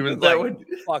 Euban's like,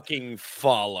 fucking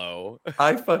follow.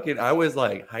 I was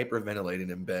like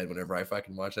hyperventilating in bed whenever I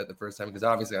fucking watched that the first time because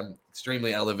obviously I'm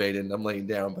extremely elevated and I'm laying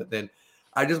down, but then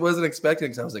I just wasn't expecting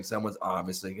because I was like, someone's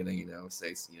obviously gonna,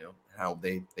 say, how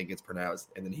they think it's pronounced,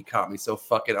 and then he caught me so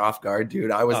fucking off guard,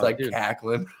 dude. I was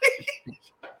cackling.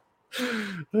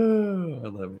 Oh, I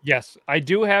love it. Yes, I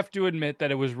do have to admit that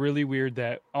it was really weird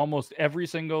that almost every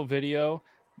single video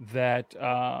that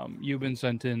Euban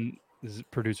sent in,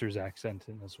 producer Zach sent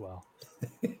in as well.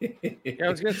 Yeah, I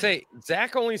was gonna say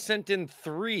Zach only sent in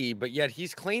 3, but yet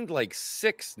he's claimed like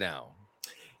 6 now.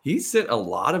 He sent a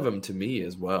lot of them to me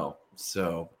as well.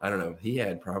 So I don't know. He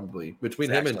had probably between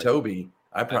Zach's him and like, Toby,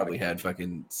 I probably had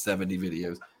fucking 70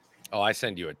 videos. Oh, I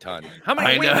send you a ton. How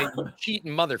many? Wait a minute, you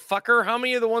cheating motherfucker! How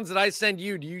many of the ones that I send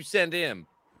you do you send him?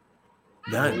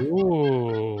 None.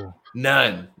 Ooh.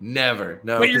 None. Never.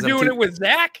 No. But you're doing it with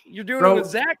Zach? You're doing it with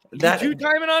Zach? That, you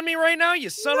two-timing on me right now, you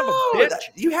son of a bitch.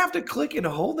 You have to click and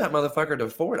hold that motherfucker to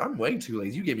forward. I'm way too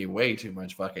lazy. You give me way too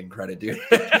much fucking credit, dude.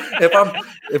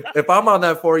 if I'm on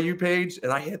that For You page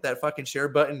and I hit that fucking share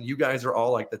button, you guys are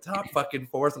all like the top fucking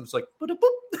fours. I'm just like, boop,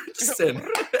 just send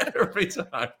every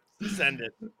time. Send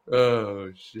it.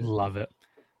 Oh shit. Love it.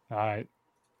 All right.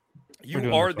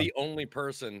 You are the only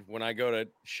person when I go to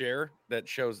share that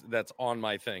shows that's on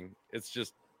my thing. It's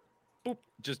just boop,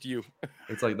 just you.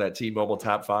 It's like that T-Mobile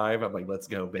top 5. I'm like, let's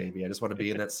go, baby. I just want to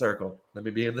be in that circle. Let me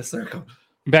be in the circle.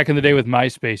 Back in the day with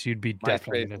MySpace, you'd be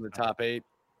definitely in the top 8.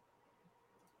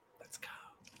 Let's go.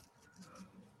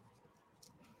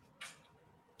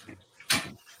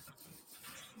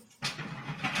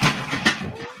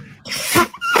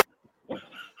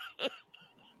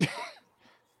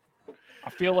 I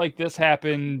feel like this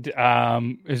happened.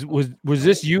 Was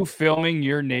this you filming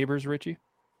your neighbors, Richie?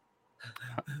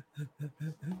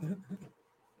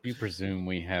 You presume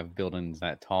we have buildings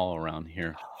that tall around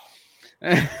here?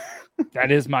 That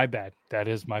is my bad. That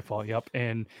is my fault. Yep,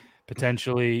 and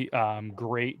potentially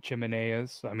great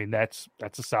chimeneas. I mean, that's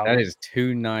a solid. That is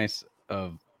too nice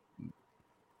of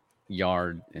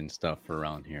yard and stuff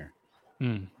around here.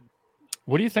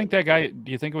 What do you think that guy?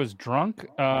 Do you think it was drunk,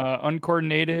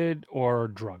 uncoordinated, or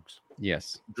drugs?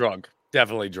 Yes, drunk.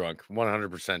 Definitely drunk.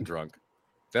 100% drunk.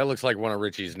 That looks like one of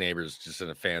Richie's neighbors, just in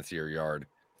a fancier yard.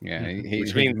 Yeah,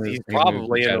 which means he's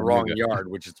probably in the wrong yard,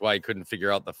 which is why he couldn't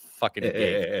figure out the fucking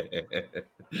gate.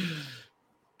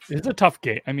 It's a tough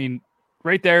gate. I mean,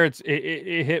 right there, it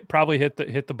hit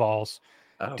the balls.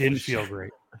 Oh, Didn't feel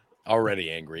great.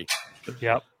 Already angry.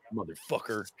 Yep.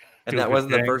 motherfucker. And that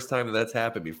wasn't the first time that's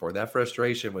happened before. That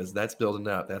frustration that's building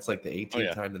up. That's like the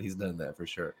 18th time that he's done that for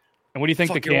sure. And what do you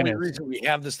think the can only is? reason we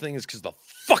have this thing is because the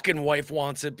fucking wife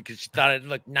wants it because she thought it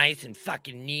looked nice and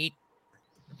fucking neat.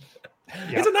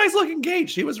 It's a nice looking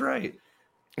gauge. She was right.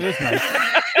 It is nice.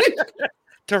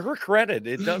 To her credit,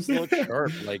 it does look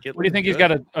sharp. Like it. What do you think? He's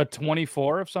got a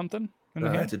 24 of something?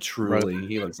 That's a truly.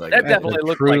 He looks like that. Definitely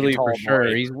looks truly like a tall for sure.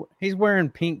 boy. He's wearing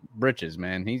pink breeches,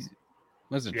 man.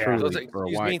 Those are truly for a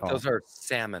white call. Those are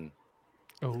salmon.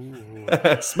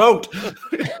 Oh, smoked.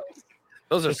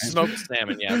 Those are smoked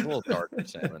salmon. Yeah, it's a little darker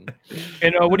salmon.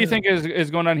 And what do you think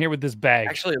is going on here with this bag?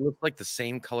 Actually, it looks like the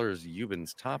same color as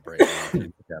Euban's top right now.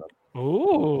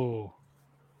 Ooh.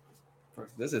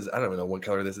 This is, I don't even know what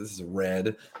color this is. This is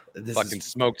red. This fucking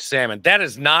smoked salmon. That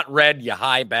is not red, you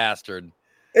high bastard.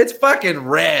 It's fucking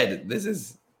red. This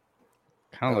is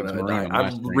kind of looks maroon.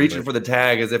 I'm reaching for the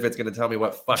tag as if it's going to tell me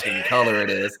what fucking color it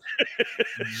is.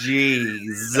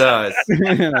 Jesus.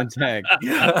 Tag.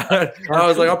 I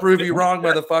was like, I'll prove you wrong,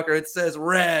 motherfucker. It says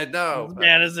red. No.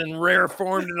 Man is in rare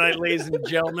form tonight, ladies and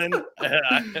gentlemen.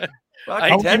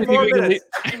 I 10 more minutes.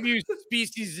 Give you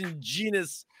species and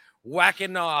genus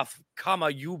whacking off,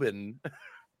 Euban.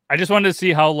 I just wanted to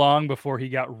see how long before he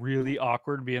got really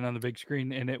awkward being on the big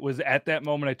screen. And it was at that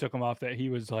moment I took him off that he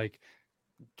was like,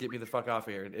 get me the fuck off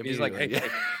here. He's like, hey.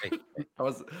 I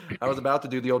was about to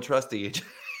do the old trusty.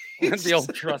 The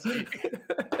old trusty.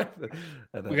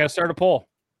 We got to start a poll.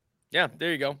 Yeah,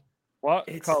 there you go. What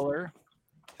color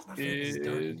is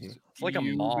it's like a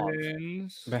mauve.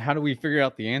 But how do we figure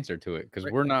out the answer to it? Because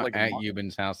we're not like at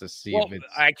Euban's house to see well, if it's.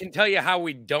 I can tell you how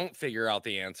we don't figure out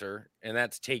the answer, and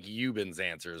that's take Euban's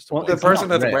answers. Well, the person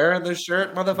that's wearing this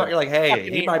shirt, motherfucker, like, hey,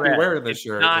 he might be wearing this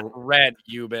shirt. Not red,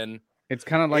 Euban. It's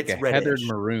kind of like It's a heathered reddish.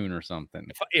 maroon or something.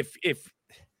 If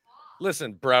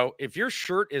listen, bro, if your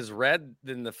shirt is red,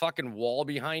 then the fucking wall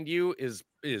behind you is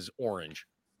orange.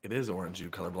 It is orange, you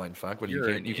colorblind fuck. But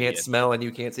You're you can't smell and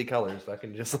you can't see colors.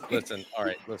 Fucking just like... listen. All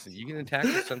right, listen. You can attack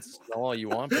the sense of smell all you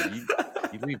want, but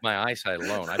you leave my eyesight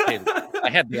alone. I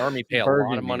had the army pay a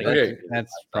lot of money.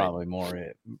 That's probably more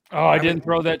it. oh, I didn't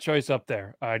throw that choice up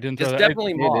there. I didn't throw It's that.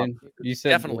 definitely mauve. You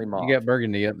said definitely mauve. You got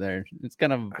burgundy up there. It's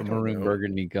kind of a maroon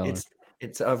burgundy color.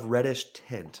 It's of reddish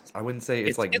tint. I wouldn't say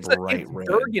it's like it's bright red.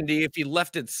 burgundy if you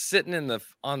left it sitting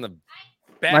on the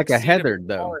back Like a seat of heathered,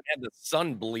 the car though. and had the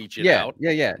sun bleach it Yeah, out.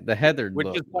 yeah. The heathered Which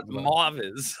look. is what mauve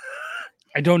is.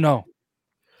 I don't know.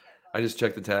 I just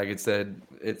checked the tag. It said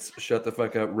it's shut the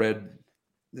fuck up red.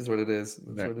 This is what it is.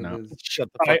 That's what it is. Shut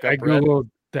the fuck I up, red. googled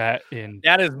that in.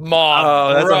 That is mauve.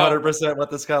 Oh, that's bro. 100%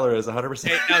 what this color is. 100%.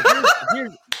 Hey, now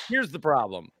here's the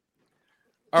problem.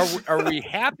 Are we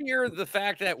happier the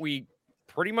fact that we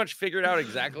pretty much figured out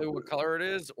exactly what color it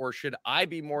is, or should I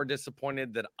be more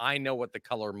disappointed that I know what the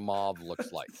color mauve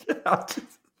looks like?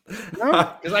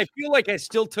 Because I feel like I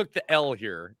still took the L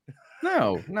here.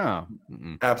 No.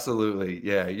 Absolutely.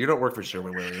 Yeah. You don't work for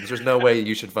Sherwin-Williams. There's no way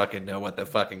you should fucking know what the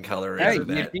fucking color is. Hey, or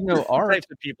that. you know art. Types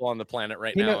of people on the planet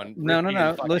right now, and no. Ricky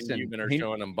and fucking Listen, Euban are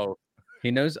showing them both. He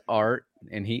knows art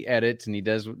and he edits and he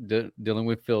does dealing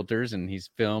with filters and he's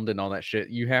filmed and all that shit.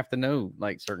 You have to know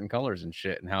like certain colors and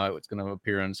shit and how it's going to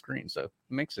appear on screen. So it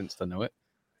makes sense to know it.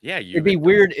 Yeah, it'd be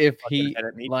weird if he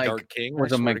edit me, like Dark King,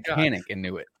 was I a swear to God. mechanic and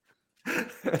knew it.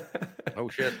 Oh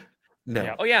shit. No.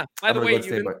 Yeah. Oh yeah. By I'm the gonna way, go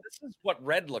stand by- this is what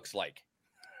red looks like.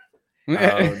 Oh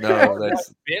no,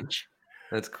 that's Bitch.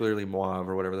 that's clearly mauve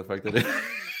or whatever the fuck that is.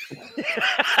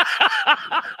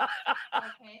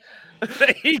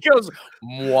 He goes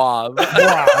mauve.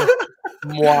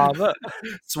 Mauve.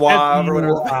 Suave or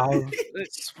whatever.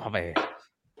 Suave.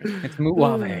 It's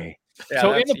mauve. Yeah,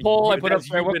 So in that's- the poll, I put up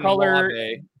that's there what Euban color.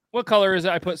 mauve. What color is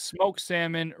it? I put smoked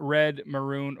salmon, red,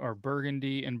 maroon, or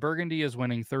burgundy, and burgundy is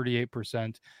winning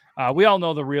 38%. We all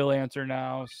know the real answer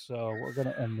now, so we're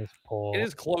gonna end this poll. It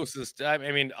is closest. I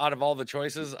mean, out of all the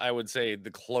choices, I would say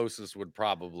the closest would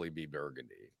probably be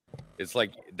burgundy. It's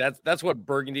like that's what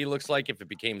burgundy looks like if it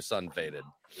became sun faded.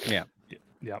 Yeah.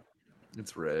 Yep.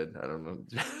 It's red. I don't know.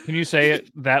 Can you say it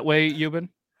that way, Euban?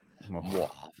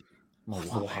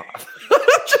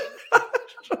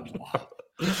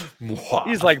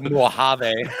 He's like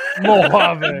Mojave.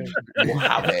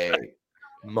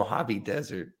 Mojave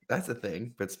Desert. That's a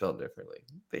thing, but spelled differently.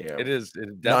 Damn. It is.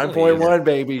 It definitely 9.1,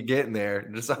 baby, getting there.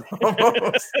 Just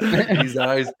almost.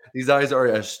 These eyes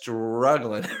are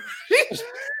struggling.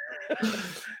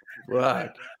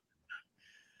 Fuck.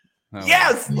 Oh.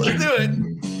 Yes, let's do it.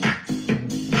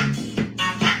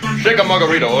 Shake a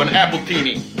margarita or an apple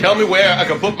teeny. Tell me where I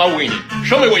can put my weenie.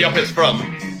 Show me where you're pissed from.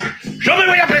 Show me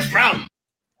where you're pissed from.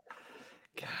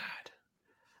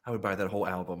 I would buy that whole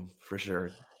album for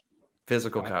sure.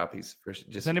 Physical copies.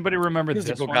 Does anybody remember this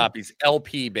Physical one? copies,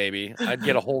 LP, baby. I'd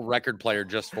get a whole record player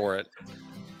just for it.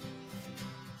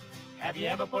 Have you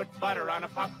ever put butter on a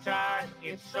Pop-Tart?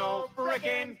 It's so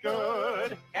friggin'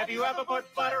 good. Have you ever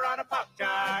put butter on a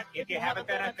Pop-Tart? If you haven't,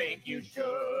 then I think you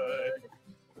should.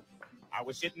 I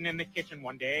was sitting in the kitchen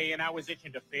one day, and I was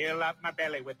itching to fill up my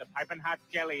belly with the piping hot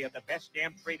jelly of the best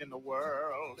damn treat in the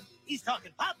world. He's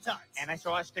talking Pop-Tarts. And I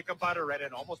saw a stick of butter, and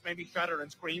it almost made me shudder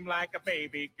and scream like a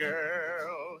baby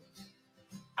girl.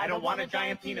 I don't want a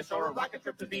giant penis or a rocket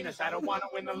trip to Venus. I don't want to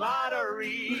win the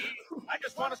lottery. I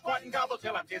just want to squat and gobble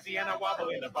till I'm dizzy and I wobble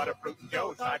in a Butterfruit and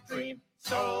Joe's hot dream.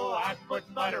 So I put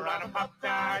butter on a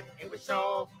Pop-Tart. It was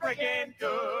so friggin'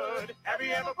 good. Have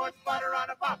you ever put butter on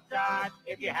a Pop-Tart?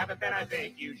 If you haven't, then I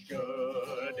think you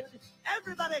should.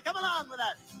 Everybody, come along with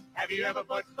us. Have you ever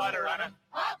put butter on a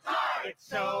Pop-Tart? It's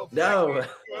so friggin' good.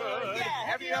 Yeah,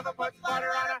 have you ever put butter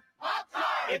on a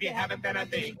Pop-Tart? If you haven't, then I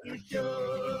think you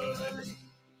should.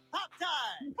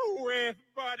 Pop-Tart with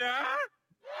butter.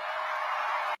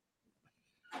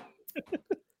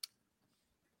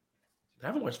 I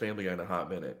haven't watched Family Guy in a hot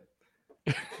minute.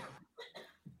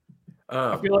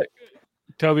 I feel like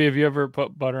Toby, have you ever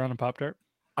put butter on a Pop-Tart?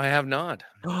 I have not.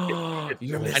 You're I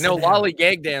know missing out.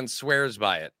 Lollygag Dan swears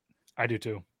by it. I do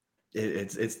too.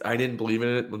 It's. I didn't believe in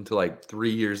it until like 3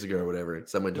 years ago or whatever.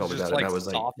 Someone told me Just about it, and I was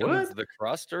like, softens "What?" the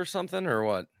crust or something, or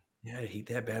what? Yeah, heat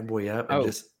that bad boy up and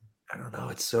just. I don't know.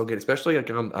 It's so good, especially like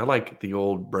I like the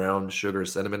old brown sugar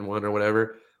cinnamon one or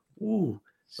whatever. Ooh,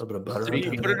 a little bit of butter. So on you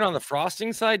top of put it that. on the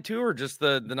frosting side too, or just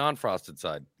the non-frosted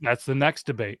side? That's the next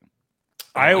debate.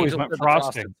 I always Angel went said the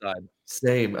frosting, side.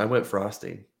 Same. I went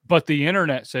frosting. but the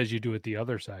internet says you do it the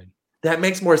other side. That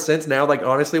makes more sense now. Like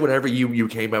honestly, whenever you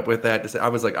came up with that, I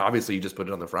was like, obviously, you just put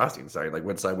it on the frosting side. Like,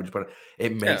 what side would you put it?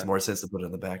 It makes Yeah. more sense to put it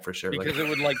on the back for sure. Because like, it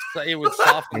would it would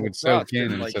soften It the would soak crust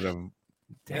in and, like, instead of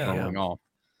falling off.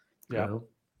 Yeah,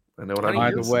 I know what Honey, I'm. By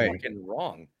you're the way, fucking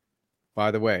wrong.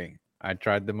 By the way, I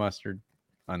tried the mustard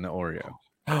on the Oreo.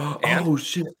 Oh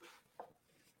shit!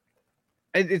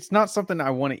 It's not something I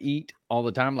want to eat all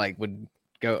the time. Like would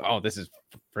go, oh, this is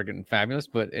friggin' fabulous,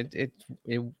 but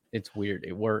it's weird.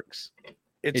 It works.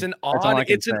 It's an that's all I odd.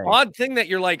 can It's an say. odd thing that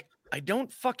you're like, I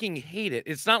don't fucking hate it.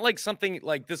 It's not like something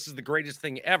like this is the greatest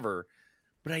thing ever,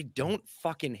 but I don't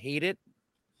fucking hate it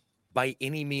by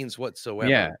any means whatsoever.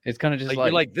 Yeah, it's kind of just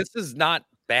you're like, this is not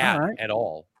bad All right. at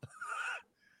all.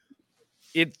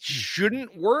 It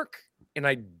shouldn't work, and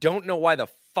I don't know why the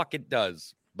fuck it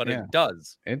does, but Yeah. it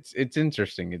does. It's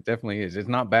interesting. It definitely is. It's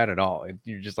not bad at all.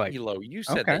 You're just like, Elo, you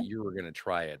said okay. that you were gonna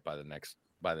try it by the next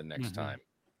time.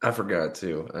 I forgot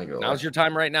too. I go. Now's your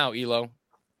time right now, Elo.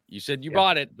 You said you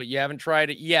bought it, but you haven't tried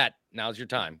it yet. Now's your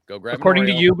time. Go grab. According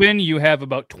to Oreo. Eubin, you have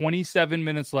about 27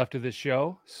 minutes left of this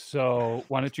show. So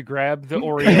why don't you grab the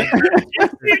Oreo?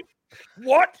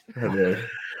 What?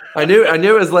 I knew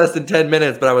it was less than 10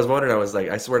 minutes, but I was wondering. I was like,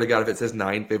 I swear to God, if it says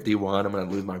 9:51, I'm gonna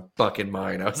lose my fucking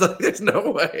mind. I was like, there's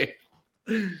no way.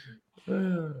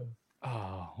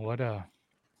 Oh, what a!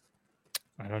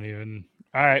 I don't even.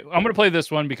 All right, I'm gonna play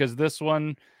this one because this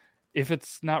one, if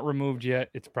it's not removed yet,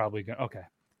 it's probably gonna. Okay.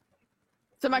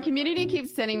 So my community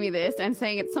keeps sending me this and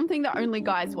saying it's something that only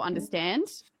guys will understand,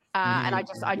 and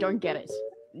I don't get it.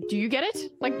 Do you get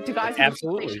it? Like, do guys have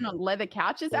Absolutely. a fixation on leather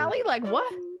couches, Ali? Like, what?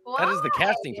 That is the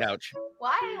casting couch.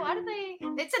 Why? Why do they?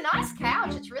 It's a nice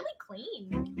couch. It's really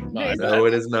clean. No,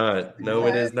 it is not. No,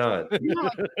 it is not.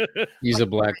 use a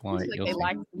black light. Like You'll they see.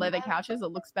 like leather couches. It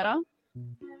looks better.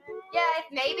 Yeah,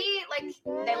 maybe like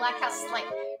they like us. Like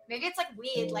maybe it's like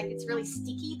weird. Like it's really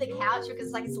sticky the couch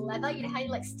because like it's leather. You know how you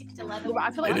like stick to leather. I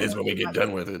feel like It is when we get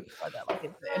done with it. Like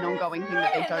it's an ongoing thing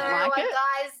that they don't know like what it.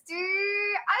 guys do.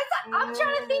 I'm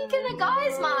trying to think in a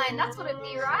guy's mind. That's what it'd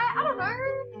be, right? I don't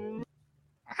know.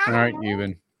 All right,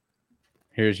 Ewan.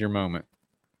 Here's your moment.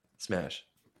 Smash.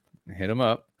 Hit him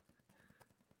up.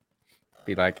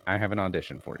 Be like, I have an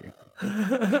audition for you.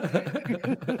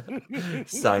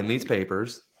 Sign these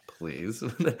papers, please. I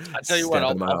tell you what, Step in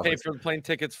I'll my pay office. for the plane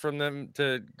tickets from them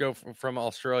to go from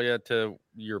Australia to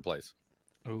your place.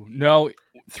 Oh no,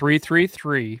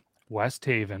 333 West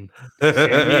Haven, San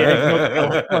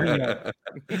Diego, California.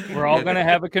 We're all gonna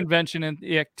have a convention in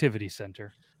the activity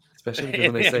center. Especially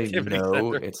because when they say Activity no,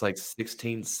 center. it's like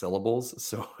 16 syllables.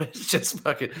 So it's just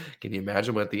fucking. Can you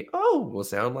imagine what the will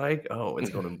sound like? Oh,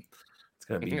 it's gonna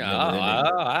be.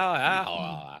 Arr.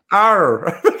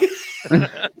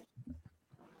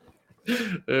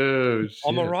 Oh, shit.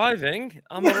 I'm arriving.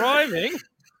 I'm arriving.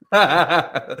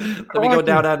 Let me go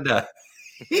down under.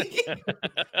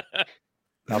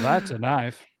 Now that's a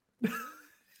knife.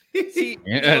 See,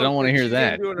 Yeah, I don't wanna hear she's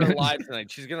gonna that. do it on her live tonight.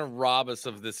 She's gonna rob us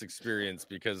of this experience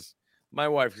because My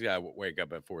wife's got to wake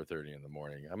up at 4:30 in the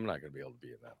morning. I'm not going to be able to be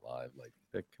in that live. Like,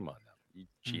 come on now. You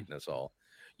cheating us all.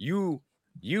 You,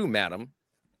 madam,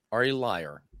 are a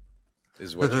liar,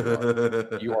 is what you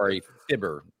are. You are a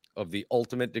fibber of the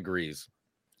ultimate degrees,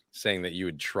 saying that you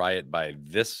would try it by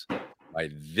this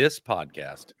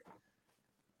podcast.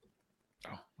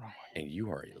 Oh, wrong. And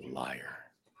you are a liar.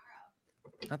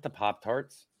 Not the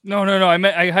Pop-Tarts. No. I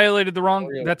highlighted the wrong.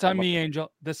 Oreo That's on me,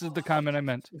 Angel. This is the comment I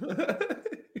meant.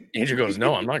 Angel goes,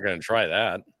 no, I'm not going to try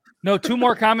that. No, 2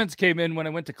 more comments came in when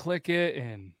I went to click it,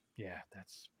 and yeah.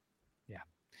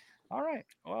 All right.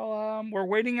 Well, we're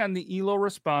waiting on the ELO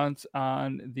response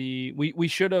on the. We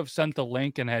should have sent the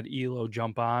link and had ELO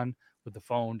jump on with the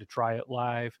phone to try it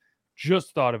live.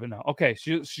 Just thought of it now. Okay,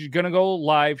 she's gonna go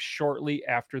live shortly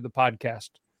after the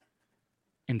podcast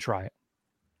and try it.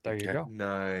 There you go.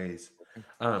 Nice.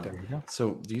 There you go.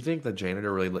 So, do you think the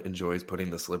janitor really enjoys putting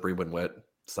the slippery when wet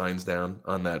signs down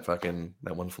on that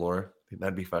one floor?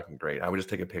 That'd be fucking great. I would just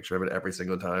take a picture of it every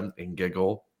single time and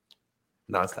giggle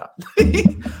nonstop.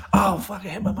 Oh fuck! I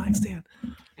hit my mic stand.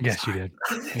 Yes, you did.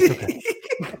 It's okay.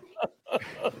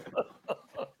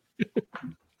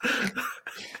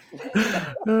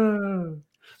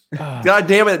 God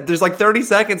damn it! There's like 30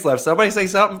 seconds left. Somebody say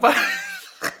something.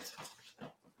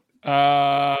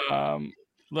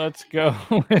 Let's go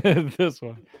with this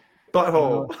one.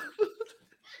 Butthole.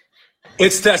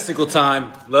 It's testicle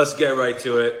time. Let's get right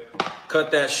to it.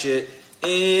 Cut that shit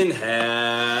in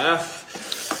half.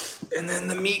 And then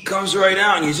the meat comes right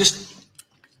out and you just...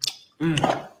 Boom.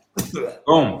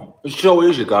 It's so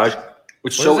easy, guys.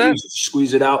 It's so easy.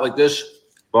 Squeeze it out like this.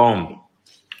 Boom.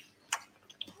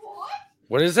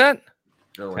 What is that?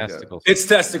 Testicles. It's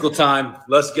testicle time.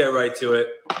 Let's get right to it.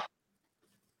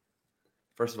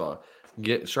 First of all,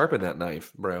 sharpen that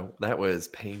knife, bro. That was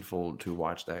painful to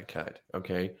watch that cut.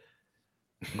 Okay.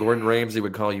 Gordon Ramsay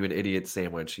would call you an idiot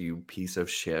sandwich, you piece of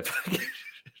shit.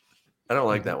 I don't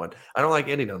like that one. I don't like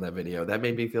ending on that video. That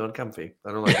made me feel uncomfy.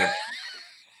 I don't like it.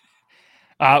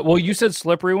 Well, you said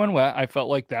slippery when wet. I felt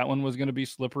like that one was going to be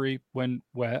slippery when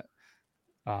wet.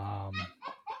 I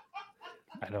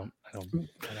don't know.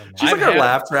 She's like our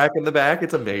laugh track in the back.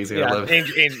 It's amazing. Yeah, I love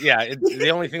it. The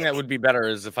only thing that would be better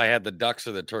is if I had the ducks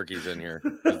or the turkeys in here.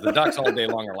 'Cause the ducks all day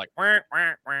long are like, wah,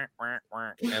 wah, wah, wah,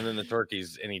 wah. And then the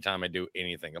turkeys, anytime I do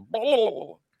anything.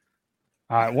 All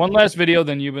right, one last video,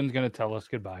 then Yuban's going to tell us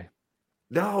goodbye.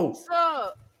 No.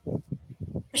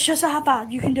 It's just a high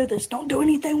five. You can do this. Don't do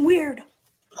anything weird.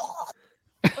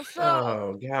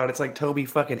 Oh God, it's like Toby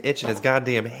fucking itching his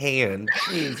goddamn hand.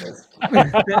 Jesus.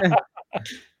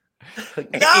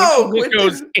 No,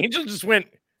 Angel just went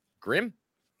grim.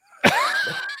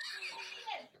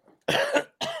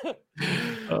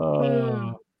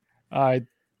 All right,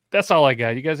 that's all I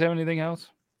got. You guys have anything else?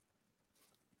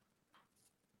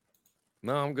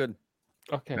 No, I'm good.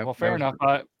 Okay, Nope, well, fair enough.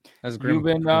 That's grim. You've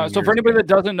been so for anybody that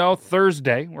doesn't know,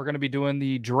 Thursday we're going to be doing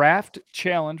the draft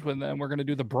challenge, and then we're going to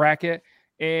do the bracket.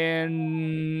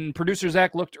 And producer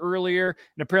Zach looked earlier,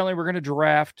 and apparently we're going to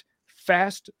draft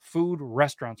fast food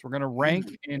restaurants. We're going to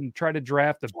rank and try to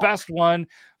draft the best one.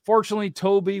 Fortunately,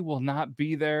 Toby will not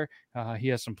be there. He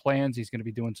has some plans. He's going to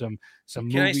be doing some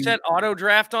Can I set auto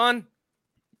draft on?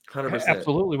 100%.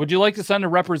 Absolutely. Would you like to send a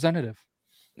representative?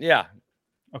 Yeah.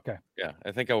 Okay. Yeah,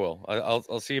 I think I will.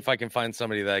 I'll see if I can find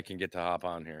somebody that I can get to hop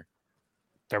on here.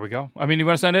 There we go. I mean, you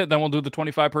want to send it? Then we'll do the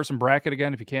 25-person bracket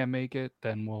again. If you can't make it,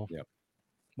 then we'll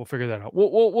figure that out.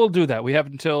 We'll do that. We have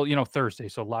until Thursday,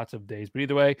 so lots of days. But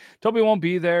either way, Toby won't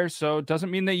be there, so it doesn't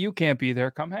mean that you can't be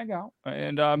there. Come hang out,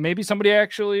 and maybe somebody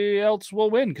actually else will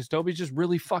win because Toby's just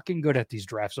really fucking good at these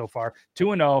drafts so far.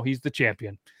 2-0, he's the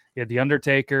champion. He had the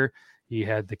Undertaker. He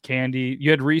had the candy.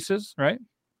 You had Reese's, right?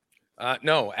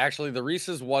 No, actually, the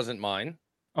Reese's wasn't mine.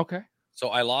 Okay. So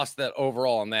I lost that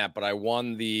overall on that, but I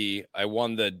won the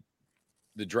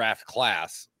draft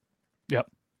class. Yep.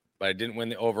 But I didn't win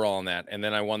the overall on that. And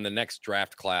then I won the next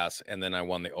draft class, and then I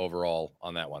won the overall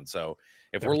on that one. So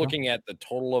if we're looking at the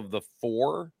total of the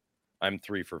 4, I'm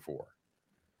 3 for 4.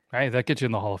 Hey, that gets you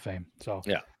in the Hall of Fame. So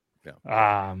yeah.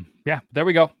 There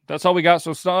we go. That's all we got.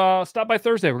 So stop by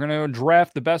Thursday. We're gonna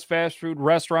draft the best fast food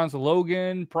restaurants.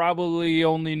 Logan probably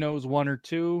only knows 1 or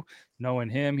 2. Knowing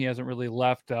him, he hasn't really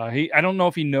left. I don't know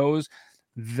if he knows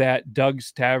that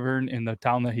Doug's Tavern in the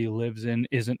town that he lives in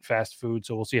isn't fast food.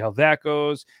 So we'll see how that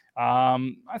goes. I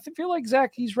feel like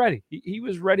Zach, he's ready. He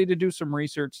was ready to do some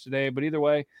research today. But either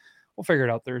way, we'll figure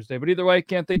it out Thursday. But either way,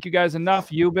 can't thank you guys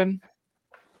enough. Yuban,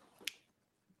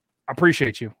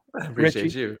 appreciate you. I appreciate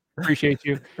Richie, you. Appreciate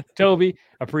you. Toby,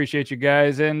 appreciate you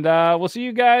guys. And we'll see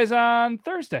you guys on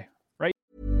Thursday. Right?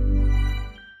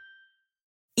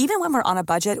 Even Even when we're on a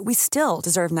budget, we still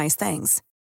deserve nice things.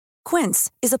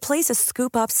 Quince is a place to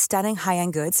scoop up stunning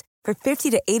high-end goods for 50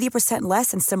 to 80%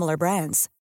 less than similar brands.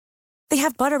 They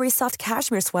have buttery soft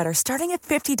cashmere sweaters starting at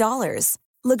 $50,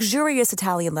 luxurious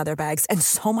Italian leather bags, and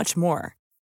so much more.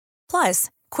 Plus,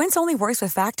 Quince only works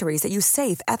with factories that use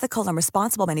safe, ethical, and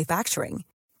responsible manufacturing.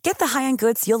 Get the high-end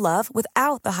goods you'll love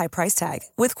without the high price tag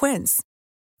with Quince.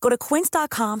 Go to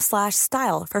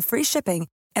quince.com/style for free shipping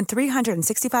and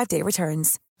 365-day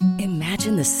returns.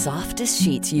 Imagine the softest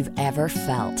sheets you've ever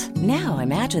felt. Now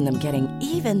imagine them getting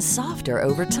even softer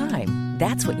over time.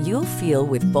 That's what you'll feel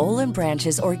with Boll &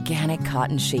 Branch's organic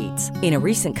cotton sheets. In a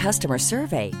recent customer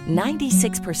survey,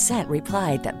 96%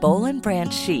 replied that Boll &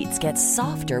 Branch sheets get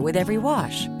softer with every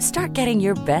wash. Start getting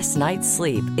your best night's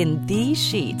sleep in these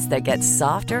sheets that get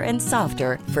softer and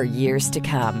softer for years to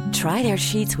come. Try their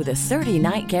sheets with a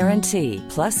 30-night guarantee.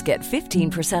 Plus, get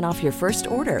 15% off your first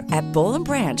order at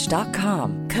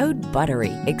bollandbranch.com. Code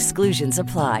BUTTERY. Exclusions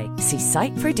apply. See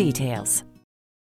site for details.